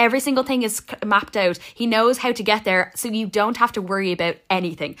 so every single thing is mapped out. He knows how to get there, so you don't have to worry about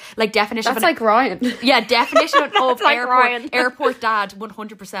anything. Like definition That's of like Ryan. definition of like Ryan. airport dad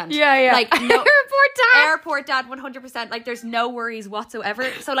 100%. Yeah. Like no, Airport dad. airport dad 100%. Like there's no worries whatsoever.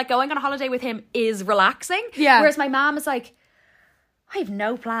 So like going on a holiday with him is relaxing. Yeah. Whereas my mom is like, I have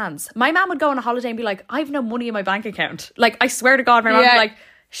no plans. My mom would go on a holiday and be like, I have no money in my bank account. Like, I swear to God, my mom would be like,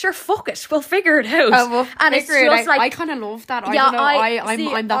 sure, fuck it, we'll figure it out. And it's just like, I kind of love that. I don't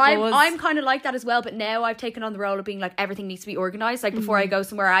know. I'm that buzz. I'm kind of like that as well, but now I've taken on the role of being like, everything needs to be organised. Like before I go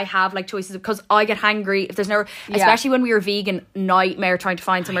somewhere, I have like choices because I get hangry if there's no, especially when we were vegan, nightmare trying to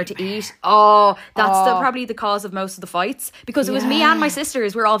find somewhere to eat. Oh, that's probably the cause of most of the fights, because it was me and my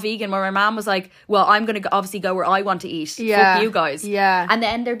sisters, we're all vegan, where my mom was like, well, I'm going to obviously go where I want to eat. Fuck you guys. Yeah. And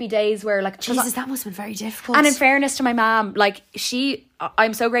then there'd be days where like, Jesus, that must have been very difficult. and in fairness to my mom, like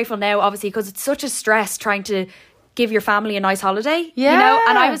I'm so grateful now, obviously, because it's such a stress trying to give your family a nice holiday. Yeah. You know?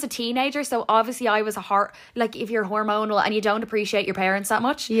 And I was a teenager, so obviously I was like if you're hormonal and you don't appreciate your parents that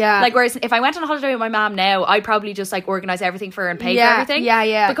much. Yeah. Like whereas if I went on a holiday with my mom now, I'd probably just like organise everything for her and pay for Yeah, everything.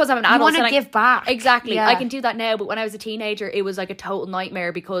 yeah. Because I'm an You adult. wanna and give back. Exactly. Yeah. I can do that now, but when I was a teenager, it was like a total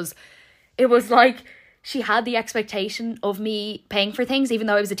nightmare because it was like she had the expectation of me paying for things even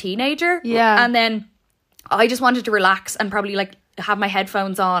though I was a teenager. Yeah. And then I just wanted to relax and probably like have my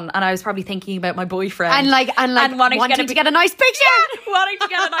headphones on, and I was probably thinking about my boyfriend and wanting to get a nice picture. wanting to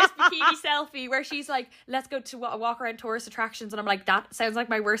get a nice bikini selfie where she's like, let's go to walk around tourist attractions, and I'm like, that sounds like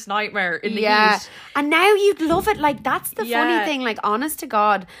my worst nightmare in the heat. And now you'd love it. Like that's the Yeah. funny thing. Like honest to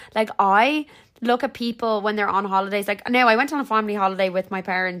God, like I look at people when they're on holidays. Like now I went on a family holiday with my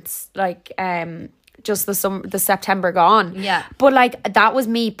parents. Like just the September gone. Yeah. But like that was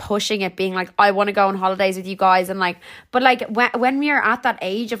me pushing it, being like, I want to go on holidays with you guys, and like, but like when we are at that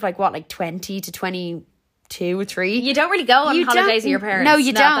age of like 20 to 22, 2 or 3. You don't really go on holidays with your parents. No,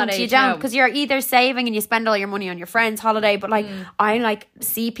 you Not at don't. that You age, don't, no. because you're either saving and you spend all your money on your friend's holiday. But like, I like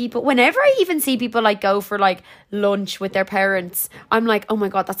see people. Whenever I even see people like go for like lunch with their parents, I'm like, oh my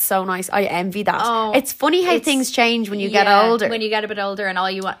god, that's so nice. I envy that. Oh, it's funny how things change when you get older. When you get a bit older and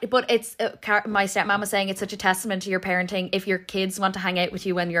all you want. But it's my stepmom was saying it's such a testament to your parenting if your kids want to hang out with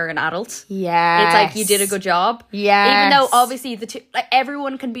you when you're an adult. Yeah, It's like you did a good job. Yes. Even though obviously the two, like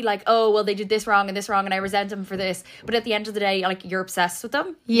everyone can be like, oh well, they did this wrong and I resent them for this. But at the end of the day, like you're obsessed with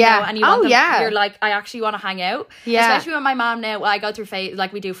them. Yeah. You know, and you want them, yeah. You're like, I actually want to hang out. Yeah. Especially with my mom now. Well, I go through phase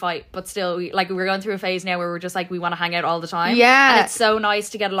like we do fight, but still, we're going through a phase now where we're just like we want to hang out all the time. Yeah. And it's so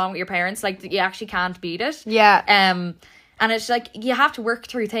nice to get along with your parents. Like you actually can't beat it. Yeah. And it's like you have to work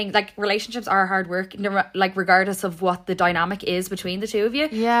through things. Like relationships are hard work, like regardless of what the dynamic is between the two of you.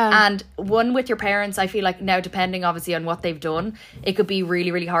 Yeah. And one with your parents, I feel like now, depending obviously on what they've done, it could be really,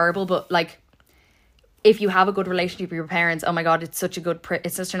 really horrible. But like, if you have a good relationship with your parents, oh my god, it's such a good,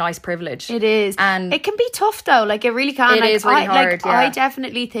 it's such a nice privilege. It is, and it can be tough though. Like it really can. It is really hard. I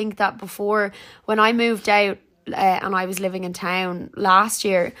definitely think that before, when I moved out. And I was living in town last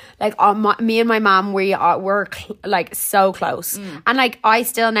year. Like me and my mum, we're like so close, and like I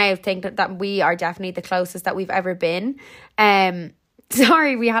still now think that we are definitely the closest that we've ever been.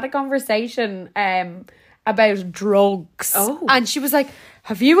 Sorry, we had a conversation about drugs. Oh, and she was like,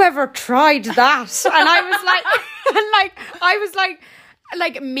 "Have you ever tried that?" And I was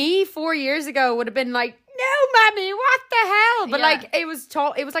like, me 4 years ago would have been like, no, mommy, what the hell? But like it was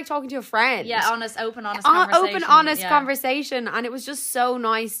like talking to a friend. Yeah, honest conversation. And it was just so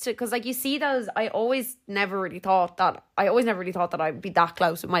nice to, because like you see those. I always never really thought that I'd be that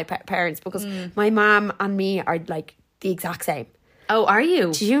close with my parents, because my mom and me are like the exact same. Oh, are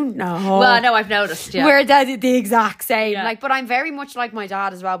you? Do you know? Well, no, I've noticed. Yeah, we're the exact same. Yeah. Like, but I'm very much like my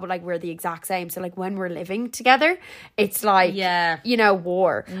dad as well. But like, we're the exact same. So like, when we're living together, it's like, you know,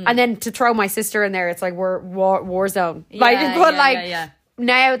 war. And then to throw my sister in there, it's like we're war zone.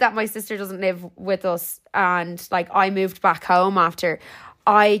 Now that my sister doesn't live with us, and like I moved back home after,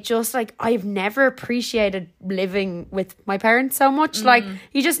 I just like, I've never appreciated living with my parents so much. Like,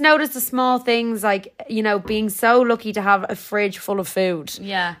 you just notice the small things, like, you know, being so lucky to have a fridge full of food.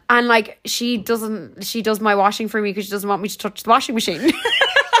 Yeah. And like, she does my washing for me because she doesn't want me to touch the washing machine.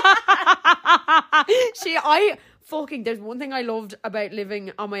 There's one thing I loved about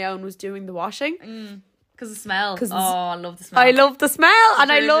living on my own was doing the washing. Because the smell. I love the smell. I love the smell.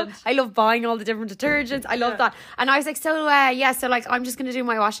 And Detergent. I love buying all the different detergents. I love that. And I was like, so like, I'm just going to do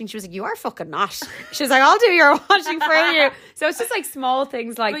my washing. She was like, you are fucking not. She was like, I'll do your washing for you. So it's just like small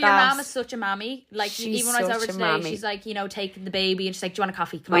things like that. But your mum is such a mammy. Like, She's even when I was over such a today, mammy. she's like, you know, taking the baby and she's like, do you want a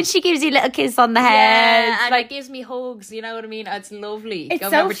coffee? Come When on. she gives you a little kiss on the head. Yeah, and like, it gives me hugs, you know what I mean? It's lovely. it's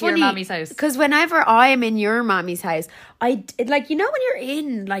Going so over funny to your mammy's house. because whenever I am in your mommy's house, like, you know, when you're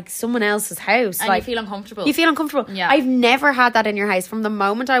in like someone else's house, And like, you feel uncomfortable. You feel uncomfortable. Yeah. I've never had that in your house. From the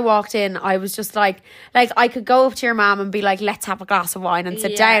moment I walked in, I was just like I could go up to your mom and be like, let's have a glass of wine and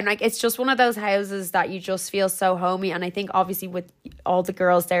sit down. Like, it's just one of those houses that you just feel so homey. And I think obviously with all the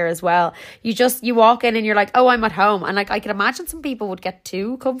girls there as well, you walk in and you're like, oh, I'm at home. And like, I could imagine some people would get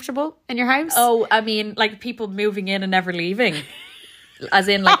too comfortable in your house. Oh, I mean, like people moving in and never leaving. As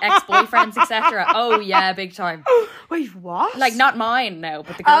in like ex-boyfriends, etc. Oh yeah, big time. Wait, what? Like not mine now,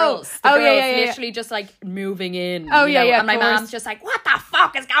 but the girls. The girls yeah. literally just like moving in. Oh, you yeah, know? yeah, And my of course. mom's just like, what the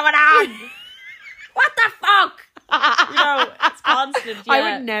fuck is going on? What the fuck? You know, it's constant. Yeah. I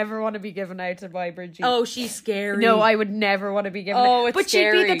would never want to be given out to my Bridgie. Oh, she's scary. No, I would never want to be given Oh, out. it's But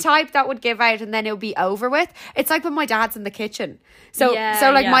she'd be scary. the type that would give out and then it'll be over with. It's like when my dad's in the kitchen. So Yeah,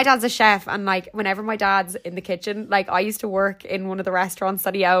 like yeah. my dad's a chef, and like whenever my dad's in the kitchen, like I used to work in one of the restaurants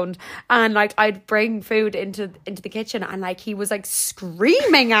that he owned, and like I'd bring food into the kitchen, and like he was like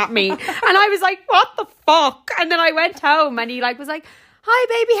screaming at me and I was like, what the fuck? And then I went home and he like was like, hi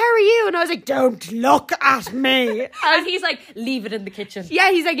baby, how are you? And I was like, don't look at me. And he's like, leave it in the kitchen. Yeah,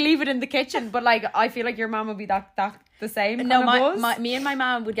 he's like, leave it in the kitchen. But like, I feel like your mum would be that the same. No, kind of buzz. me and my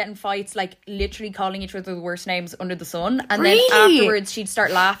mom would get in fights, like literally calling each other the worst names under the sun, and Really? then afterwards she'd start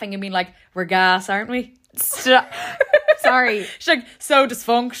laughing and being like, "We're gas, aren't we?" Sorry. She's like, "So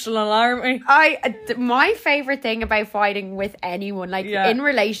dysfunctional, aren't we?" My favorite thing about fighting with anyone, like Yeah. in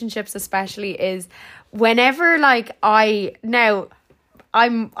relationships especially, is whenever like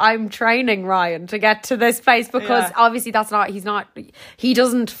I'm training Ryan to get to this place, because Yeah. obviously he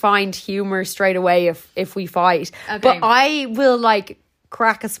doesn't find humor straight away if we fight. Okay. But I will like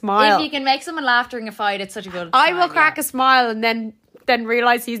crack a smile. If you can make someone laugh during a fight, it's such a good. I will crack a smile and then then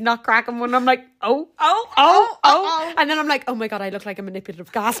realise he's not cracking one. I'm like, oh. And then I'm like, oh my God, I look like a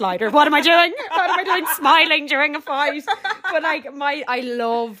manipulative gaslighter. What am I doing? Smiling during a fight. But like I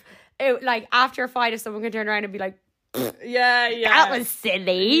love it, like after a fight, if someone can turn around and be like, yeah, that was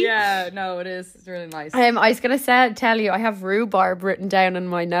silly. Yeah, no, it is. It's really nice. I was going to tell you, I have rhubarb written down in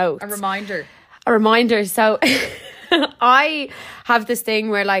my notes. A reminder. So I have this thing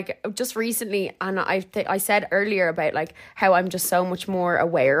where like just recently, and I said earlier about like how I'm just so much more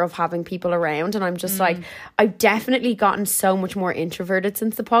aware of having people around, and I'm just like, I've definitely gotten so much more introverted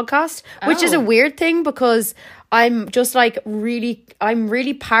since the podcast, which is a weird thing because I'm just like I'm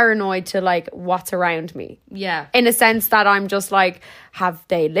really paranoid to like what's around me. Yeah. In a sense that I'm just like, have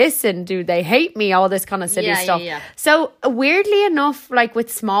they listened? Do they hate me? All this kind of silly stuff. Yeah. So weirdly enough, like with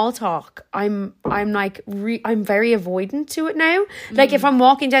small talk, I'm like, I'm very avoidant to it now. Like if I'm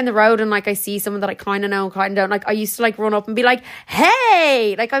walking down the road and like I see someone that I kind of know, kind of don't, like I used to like run up and be like,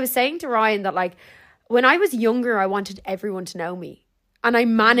 hey, like I was saying to Ryan that like when I was younger, I wanted everyone to know me. And I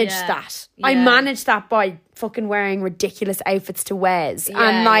managed that. Yeah. I managed that by fucking wearing ridiculous outfits to Wes.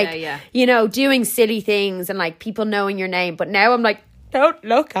 And like, you know, doing silly things and like people knowing your name. But now I'm like, don't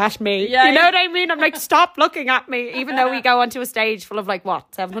look at me. Yeah, you know what I mean? I'm like, stop looking at me. Even though we go onto a stage full of like,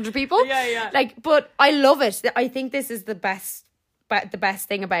 what, 700 people? Yeah. Like, but I love it. I think this is the best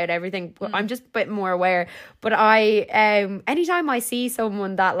thing about everything. I'm just a bit more aware. But I anytime I see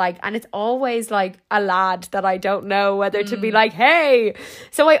someone that like, and it's always like a lad that I don't know whether to be like, hey,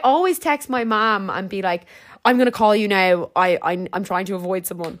 so I always text my mom and be like, I'm gonna call you now. I'm trying to avoid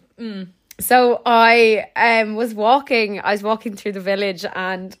someone. So I was walking through the village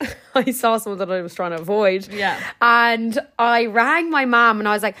and I saw someone that I was trying to avoid. Yeah. And I rang my mom and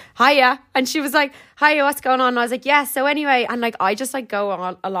I was like, hiya. And she was like, hiya, what's going on? And I was like, yeah, so anyway. And like, I just like go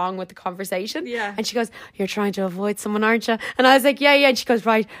on, along with the conversation. Yeah. And she goes, you're trying to avoid someone, aren't you? And I was like, yeah. And she goes,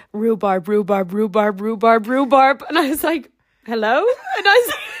 right, rhubarb. And I was like, hello? And I was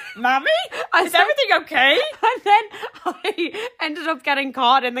like, Mommy? Is everything okay? And then I ended up getting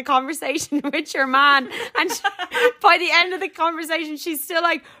caught in the conversation with your man. And by the end of the conversation, she's still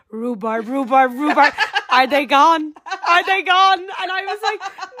like, rhubarb. Are they gone? And I was like,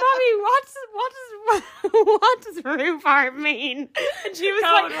 Mommy, what does rhubarb mean? And she was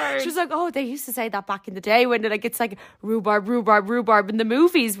like, oh, they used to say that back in the day when like it's like rhubarb in the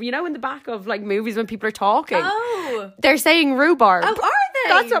movies, you know, in the back of like movies when people are talking. Oh. They're saying rhubarb. Oh, are they?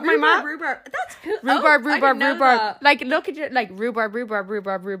 That's what my mom. Rhubarb. That's cool. Rhubarb. I didn't know that. Like, look at your, like, rhubarb.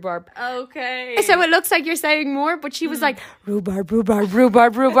 Okay. So it looks like you're saying more, but she was like, rhubarb.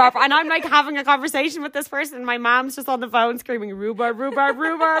 And I'm like having a conversation with this person, and my mom's just on the phone screaming, rhubarb. And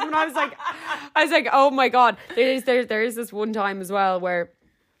I was like, oh my God. There is this one time as well where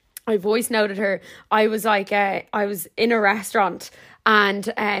I voice noted her. I was like, I was in a restaurant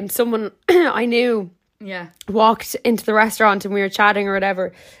and someone I knew walked into the restaurant and we were chatting or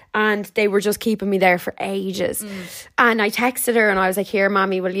whatever, and they were just keeping me there for ages. And I texted her and I was like, here,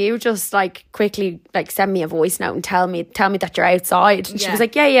 Mommy, will you just like quickly like send me a voice note and tell me that you're outside? And she was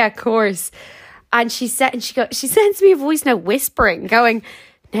like, yeah, of course. And she sends me a voice note whispering, going,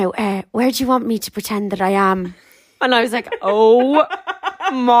 now, where do you want me to pretend that I am? And I was like, oh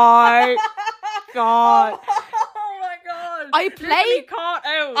my God. I play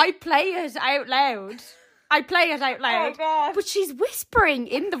it out loud. Oh, God. But she's whispering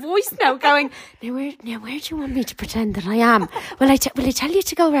in the voice note going, now where do you want me to pretend that I am? Will I tell you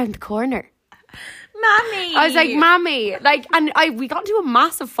to go around the corner? Mommy. I was like, Mommy. Like, and we got into a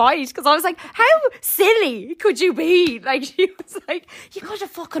massive fight because I was like, how silly could you be? Like, she was like, you could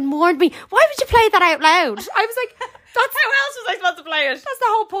have fucking warned me. Why would you play that out loud? I was like, how else was I supposed to play it? That's the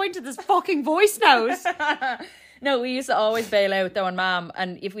whole point of this fucking voice note. No, we used to always bail out though on Mom,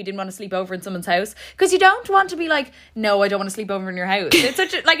 and if we didn't want to sleep over in someone's house, because you don't want to be like, no, I don't want to sleep over in your house. It's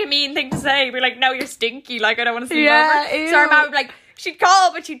such a mean thing to say. Be like, no, you're stinky. Like, I don't want to sleep over. Ew. So our mom would be like, she'd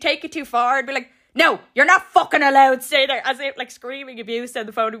call, but she'd take it too far and be like, no, you're not fucking allowed to stay there. As if like screaming abuse down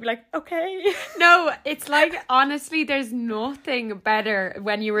the phone. Would be like, okay. No, it's like, honestly, there's nothing better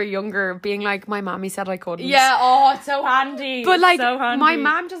when you were younger being like, my mommy said I couldn't. Yeah, oh, it's so handy. But like, so handy. my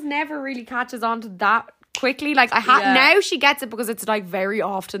mom just never really catches on to that quickly. Like, now she gets it because it's like very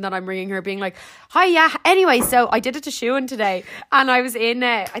often that I'm ringing her being like, hi, yeah. Anyway, so I did it to Shuan today, and I was in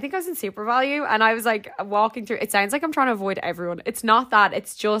I think I was in Super Value, and I was like walking through. It sounds like I'm trying to avoid everyone. It's not that.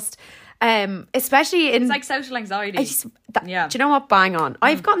 It's just especially in, it's like social anxiety. Do you know what? Bang on.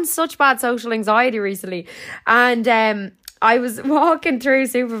 I've gotten such bad social anxiety recently, and I was walking through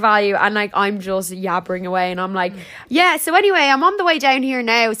Super Value and like I'm just yabbering away and I'm like, yeah, so anyway, I'm on the way down here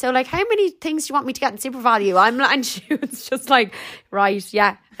now. So like, how many things do you want me to get in Super Value? And she was just like, right,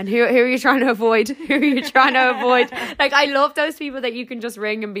 yeah. And who are you trying to avoid? Who are you trying to avoid? Like, I love those people that you can just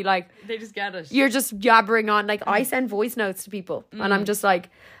ring and be like, They just get it. you're just yabbering on. Like, I send voice notes to people and I'm just like,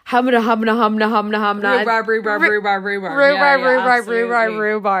 humna, humna, humna, humna, humna. Rhubarb, rhubarb, rhubarb, rhubarb. Rhubarb, absolutely.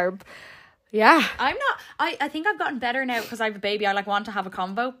 rhubarb. Yeah. I'm not. I think I've gotten better now because I have a baby. I like want to have a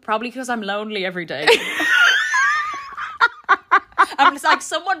convo. Probably because I'm lonely every day. I'm just like,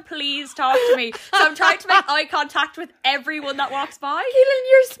 someone please talk to me. So I'm trying to make eye contact with everyone that walks by. Keelan,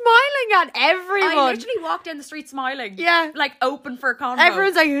 you're smiling at everyone. I literally walk down the street smiling. Yeah. Like open for a convo.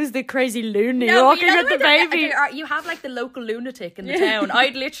 Everyone's like, who's the crazy loony No, walking you know with the way baby? you have like the local lunatic in the town.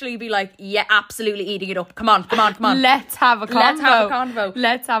 I'd literally be like, yeah, absolutely eating it up. Come on, come on, come on. Let's have a convo. Let's have a convo.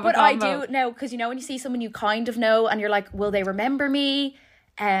 Let's have a convo. But I do know, because you know when you see someone you kind of know and you're like, will they remember me?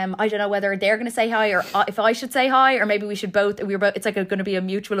 I don't know whether they're going to say hi or if I should say hi, or maybe we should both. It's like going to be a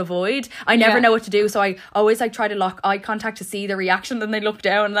mutual avoid. I never know what to do, so I always like try to lock eye contact to see the reaction. Then they look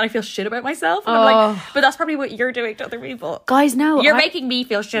down, and then I feel shit about myself. And I'm like, but that's probably what you're doing to other people, guys. No, you're making me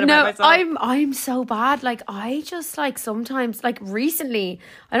feel shit about myself. I'm so bad. Like I just like sometimes like recently,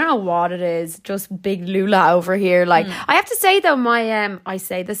 I don't know what it is. Just big Lula over here. Like I have to say though, my I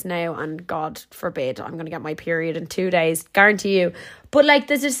say this now, and God forbid, I'm going to get my period in 2 days. Guarantee you. But like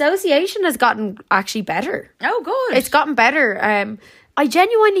the dissociation has gotten actually better. Oh, good. It's gotten better. I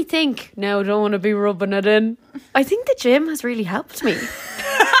genuinely think, no, I don't want to be rubbing it in. I think the gym has really helped me.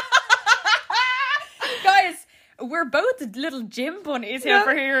 Guys, we're both little gym bunnies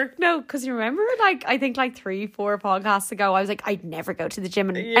over here. No, because you remember, like, I think like 3-4 podcasts ago, I was like, I'd never go to the gym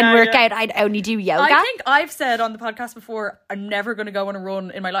and work out. I'd only do yoga. I think I've said on the podcast before, I'm never going to go on a run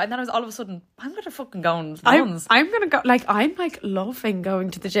in my life. And then I was all of a sudden, I'm going to fucking go on runs. I'm going to go, like, I'm like loving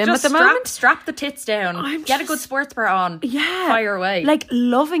going to the gym Just at the moment. Strap the tits down. Get a good sports bra on. Yeah. Fire away. Like,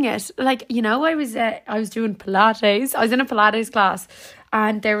 loving it. Like, you know, I was doing Pilates. I was in a Pilates class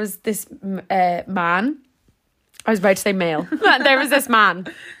and there was this man. I was about to say male. There was this man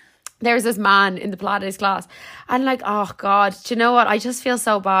in the Pilates class. And like, oh God, do you know what? I just feel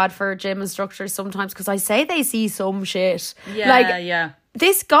so bad for gym instructors sometimes because I say they see some shit. Yeah, like, yeah.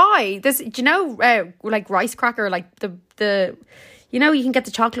 This guy, do you know, like rice cracker, like the you know, you can get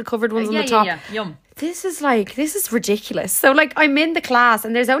the chocolate covered ones on the top. Yeah, yum. This is ridiculous. So like I'm in the class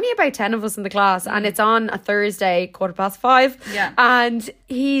and there's only about 10 of us in the class and it's on a Thursday, 5:15. Yeah. And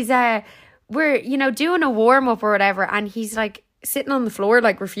he's we're, you know, doing a warm-up or whatever, and he's like sitting on the floor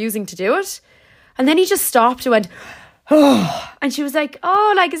like refusing to do it. And then he just stopped and went, oh, and she was like,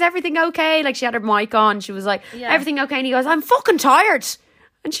 oh, like, is everything okay? Like she had her mic on. She was like, everything okay? And he goes, I'm fucking tired.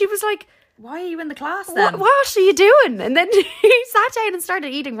 And she was like, why are you in the class then? What are you doing? And then he sat down and started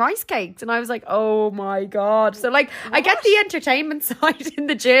eating rice cakes. And I was like, oh my God. So like, I get the entertainment side in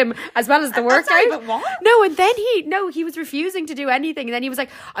the gym as well as the workout. Sorry, but what? No, and then he was refusing to do anything. And then he was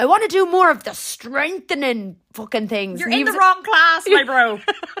like, I want to do more of the strengthening fucking things. You're and in the wrong class, my bro.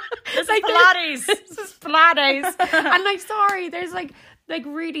 This is like, Pilates. This is Pilates. And like, sorry, there's like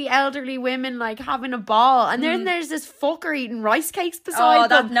really elderly women like having a ball, and then there's this fucker eating rice cakes beside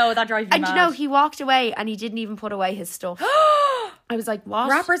them. That drives me And mad. you know, he walked away and he didn't even put away his stuff. I was like, what?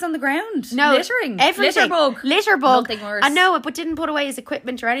 Wrappers on the ground. No, littering. everything. Litter bug. Nothing worse. I know it, but didn't put away his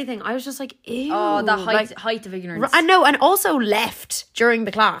equipment or anything. I was just like, ew. Oh, the like, height of ignorance. I know, and also left during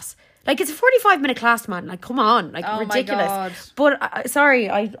the class. Like, it's a 45-minute class, man. Like, come on. Like, ridiculous. My God. But,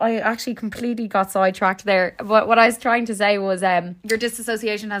 sorry, I actually completely got sidetracked there. But what I was trying to say was... your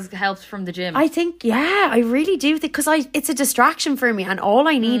disassociation has helped from the gym. I think, yeah, I really do. Because it's a distraction for me. And all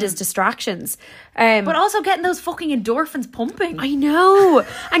I need is distractions. But also getting those fucking endorphins pumping. I know.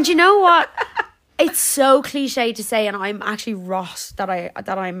 And you know what? It's so cliche to say, and I'm actually rot that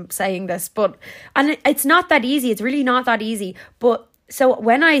I'm saying this. And it's not that easy. It's really not that easy. But... So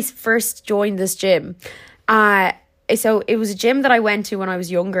when I first joined this gym, so it was a gym that I went to when I was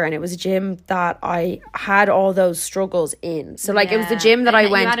younger, and it was a gym that I had all those struggles in. So like it was the gym that I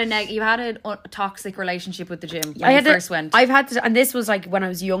went. You had a toxic relationship with the gym when you first went. I've had to, and this was like when I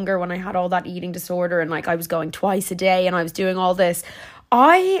was younger, when I had all that eating disorder, and like I was going twice a day, and I was doing all this.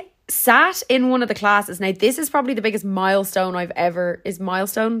 I sat in one of the classes. Now this is probably the biggest milestone I've ever. Is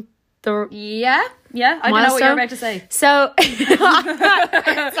milestone? Yeah. I don't know what you're about to say. So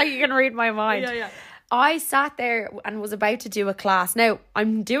it's like you can read my mind. Yeah. I sat there and was about to do a class. Now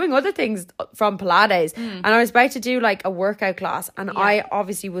I'm doing other things from Pilates, and I was about to do like a workout class, and I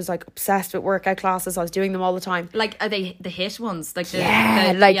obviously was like obsessed with workout classes. I was doing them all the time. Like, are they the hit ones? Like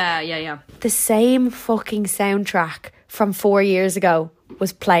yeah. The same fucking soundtrack from 4 years ago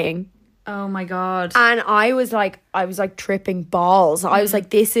was playing. Oh my God. And I was like tripping balls. I was like,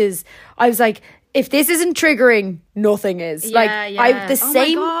 if this isn't triggering, nothing is. Yeah, yeah. The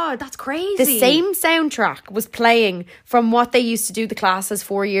same, oh my God, that's crazy. the same soundtrack was playing from what they used to do the classes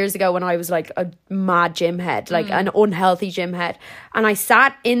 4 years ago when I was like a mad gym head, like an unhealthy gym head. And I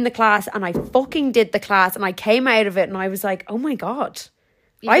sat in the class and I fucking did the class and I came out of it and I was like, oh my God.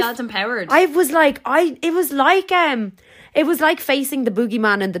 You felt empowered. It was like facing the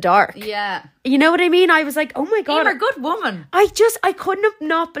boogeyman in the dark. Yeah. You know what I mean? I was like, oh my God. You're a good woman. I couldn't have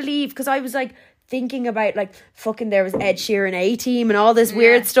not believed, because I was like thinking about like fucking there was Ed Sheeran A-Team and all this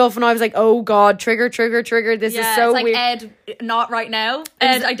weird stuff, and I was like, oh God, trigger. This is so it's like, weird. Ed, not right now.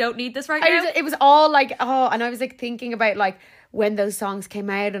 Ed, I don't need this right now. It was all like, and I was like thinking about like when those songs came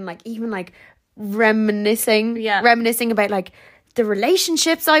out and like even like reminiscing about like the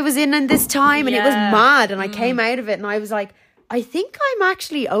relationships I was in this time, and it was mad, and I came out of it and I was like, I think I'm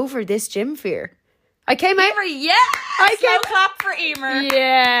actually over this gym fear. I came out. Slow clap for Emer.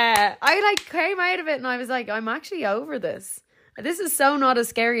 Yeah. I like came out of it and I was like, I'm actually over this. This is so not as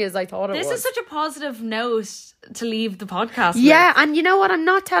scary as I thought it was. This is such a positive note to leave the podcast Yeah, with. and you know what? I'm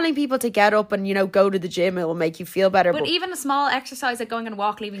not telling people to get up and, go to the gym. It will make you feel better. But even a small exercise like going on a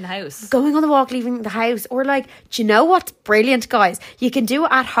walk, leaving the house. Going on the walk, leaving the house. Or like, do you know what's brilliant, guys? You can do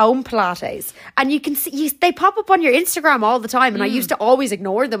at-home Pilates. And you can see, they pop up on your Instagram all the time. And I used to always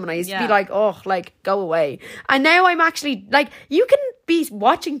ignore them. And I used to be like, oh, like, go away. And now I'm actually, like, you can be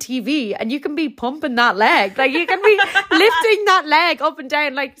watching TV and you can be pumping that leg. Like, you can be lifting that leg up and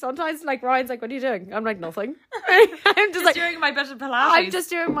down. Like, sometimes, like, Ryan's like, what are you doing? I'm like, nothing. I'm just like doing my bit of Pilates. I'm just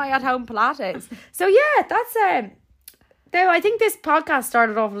doing my at-home Pilates. So yeah, that's though I think this podcast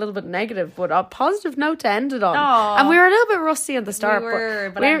started off a little bit negative, but a positive note to end it on. Aww. And we were a little bit rusty at the start.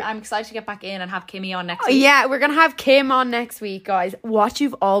 But I'm excited to get back in and have Kimmy on next week. Yeah, we're gonna have Kim on next week, guys. What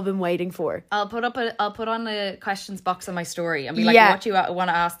you've all been waiting for. I'll put on a questions box on my story and be like, what do you want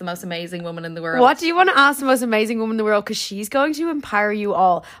to ask the most amazing woman in the world? What do you want to ask the most amazing woman in the world? Because she's going to empower you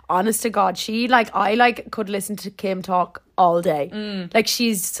all. Honest to God, I could listen to Kim talk all day. Like,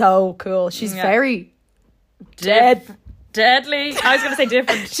 she's so cool. She's very deadly. I was going to say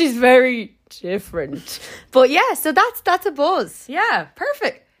different. She's very different. But yeah, so that's a buzz. Yeah,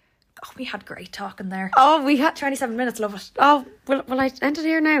 perfect. Oh, we had great talking there. Oh, we had 27 minutes, love it. Oh, will I end it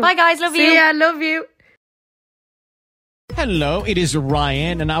here now? Bye guys, love you. See ya, love you. Hello, it is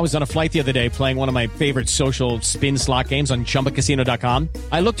Ryan, and I was on a flight the other day playing one of my favorite social spin slot games on ChumbaCasino.com.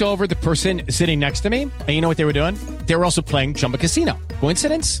 I looked over at the person sitting next to me, and you know what they were doing? They were also playing Chumba Casino.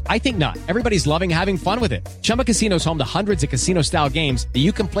 Coincidence? I think not. Everybody's loving having fun with it. Chumba Casino is home to hundreds of casino-style games that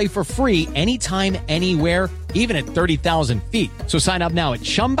you can play for free anytime, anywhere, even at 30,000 feet. So sign up now at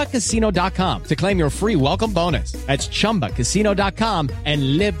ChumbaCasino.com to claim your free welcome bonus. That's ChumbaCasino.com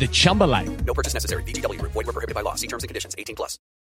and live the Chumba life. No purchase necessary. VGW Group. Void where prohibited by law. See terms and conditions. 18+.